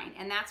in mind.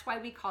 And that's why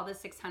we call the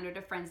 600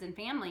 a friends and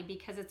family,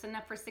 because it's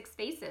enough for 6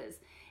 faces.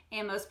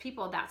 And most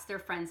people, that's their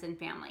friends and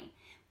family.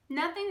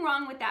 Nothing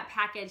wrong with that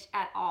package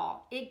at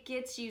all. It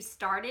gets you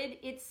started.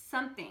 It's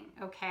something,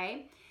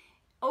 okay?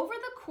 Over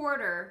the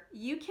quarter,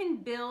 you can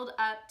build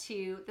up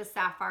to the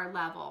sapphire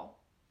level,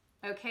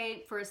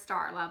 okay, for a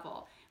star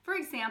level. For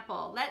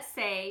example, let's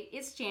say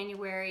it's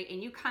January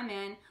and you come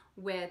in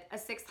with a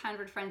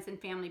 600 friends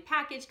and family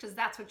package because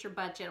that's what your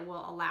budget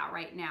will allow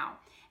right now.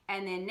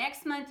 And then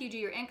next month you do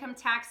your income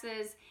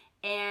taxes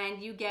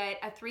and you get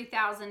a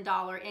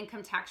 $3,000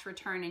 income tax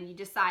return and you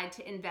decide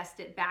to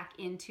invest it back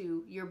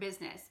into your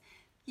business.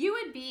 You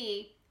would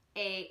be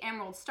a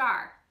Emerald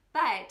Star,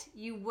 but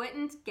you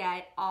wouldn't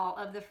get all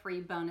of the free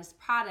bonus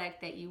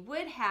product that you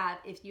would have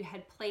if you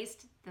had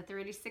placed the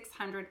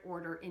 3,600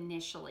 order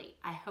initially.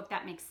 I hope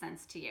that makes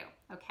sense to you,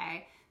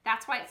 okay?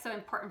 That's why it's so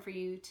important for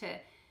you to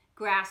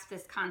grasp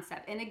this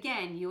concept. And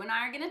again, you and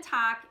I are gonna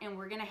talk and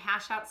we're gonna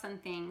hash out some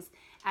things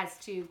as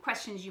to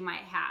questions you might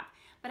have.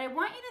 But I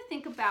want you to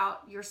think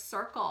about your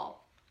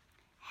circle.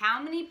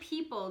 How many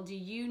people do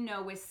you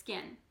know with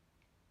skin?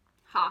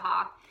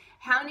 How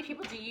many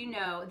people do you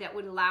know that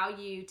would allow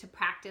you to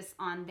practice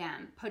on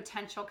them?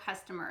 Potential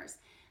customers.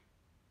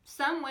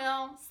 Some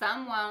will,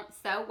 some won't,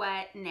 so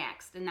what,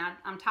 next. And now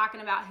I'm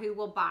talking about who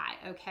will buy,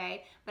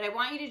 okay? But I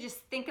want you to just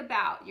think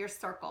about your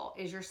circle.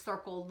 Is your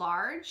circle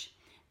large?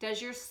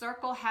 Does your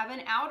circle have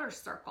an outer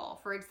circle?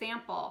 For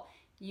example,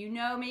 you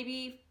know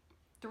maybe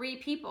 3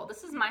 people.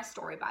 This is my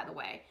story, by the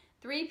way.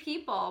 3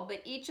 people,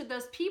 but each of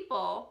those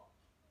people,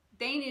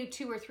 they knew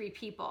 2 or 3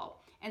 people.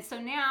 And so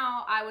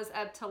now I was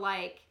up to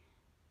like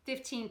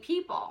 15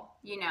 people,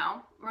 you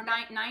know, or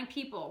nine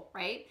people,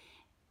 right?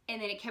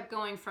 And then it kept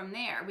going from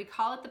there. We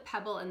call it the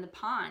pebble in the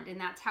pond, and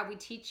that's how we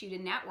teach you to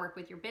network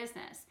with your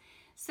business.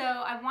 So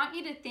I want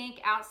you to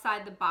think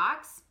outside the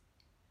box.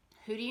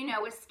 Who do you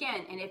know with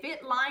skin? And if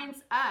it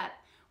lines up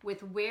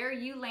with where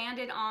you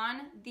landed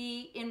on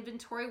the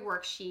inventory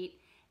worksheet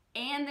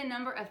and the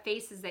number of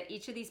faces that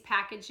each of these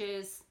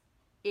packages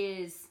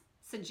is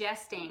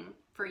suggesting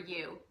for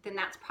you, then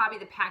that's probably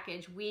the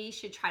package we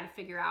should try to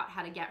figure out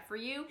how to get for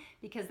you,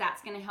 because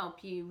that's going to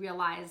help you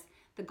realize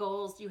the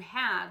goals you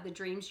have, the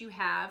dreams you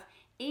have,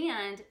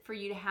 and for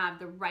you to have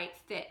the right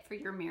fit for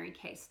your Mary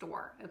Kay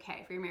store,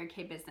 okay, for your Mary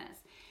Kay business.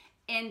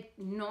 And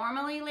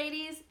normally,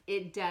 ladies,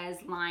 it does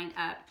line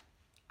up.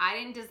 I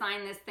didn't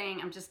design this thing.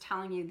 I'm just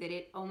telling you that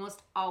it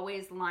almost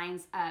always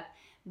lines up,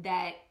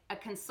 that a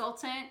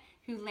consultant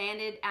who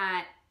landed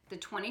at the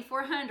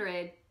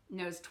 2400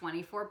 knows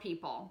 24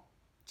 people.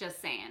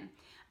 Just saying.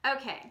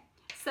 Okay,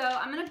 so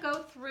I'm going to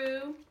go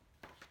through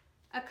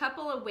a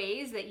couple of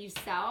ways that you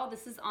sell.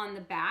 This is on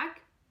the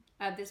back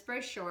of this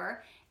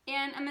brochure,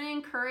 and I'm going to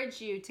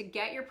encourage you to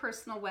get your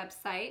personal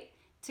website,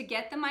 to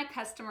get the My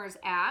Customers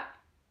app,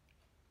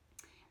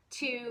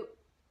 to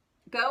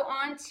go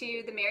on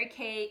to the Mary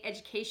Kay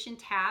Education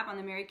tab on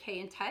the Mary Kay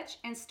in Touch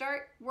and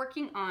start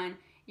working on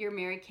your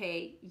Mary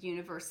Kay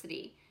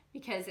University,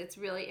 because it's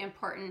really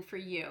important for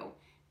you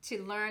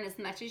to learn as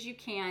much as you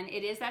can.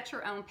 It is at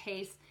your own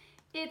pace.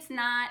 It's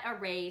not a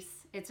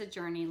race, it's a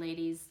journey,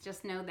 ladies.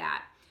 Just know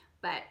that.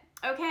 But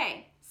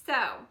okay, so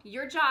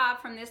your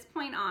job from this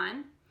point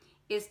on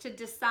is to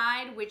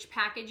decide which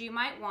package you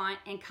might want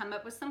and come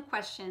up with some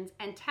questions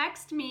and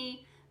text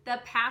me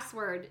the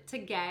password to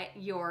get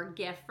your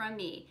gift from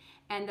me.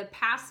 And the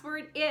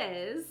password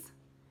is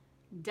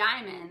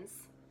diamonds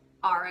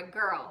are a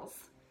girl's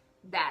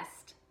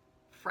best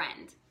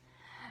friend.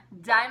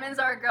 Diamonds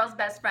are a girl's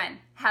best friend.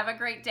 Have a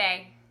great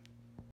day.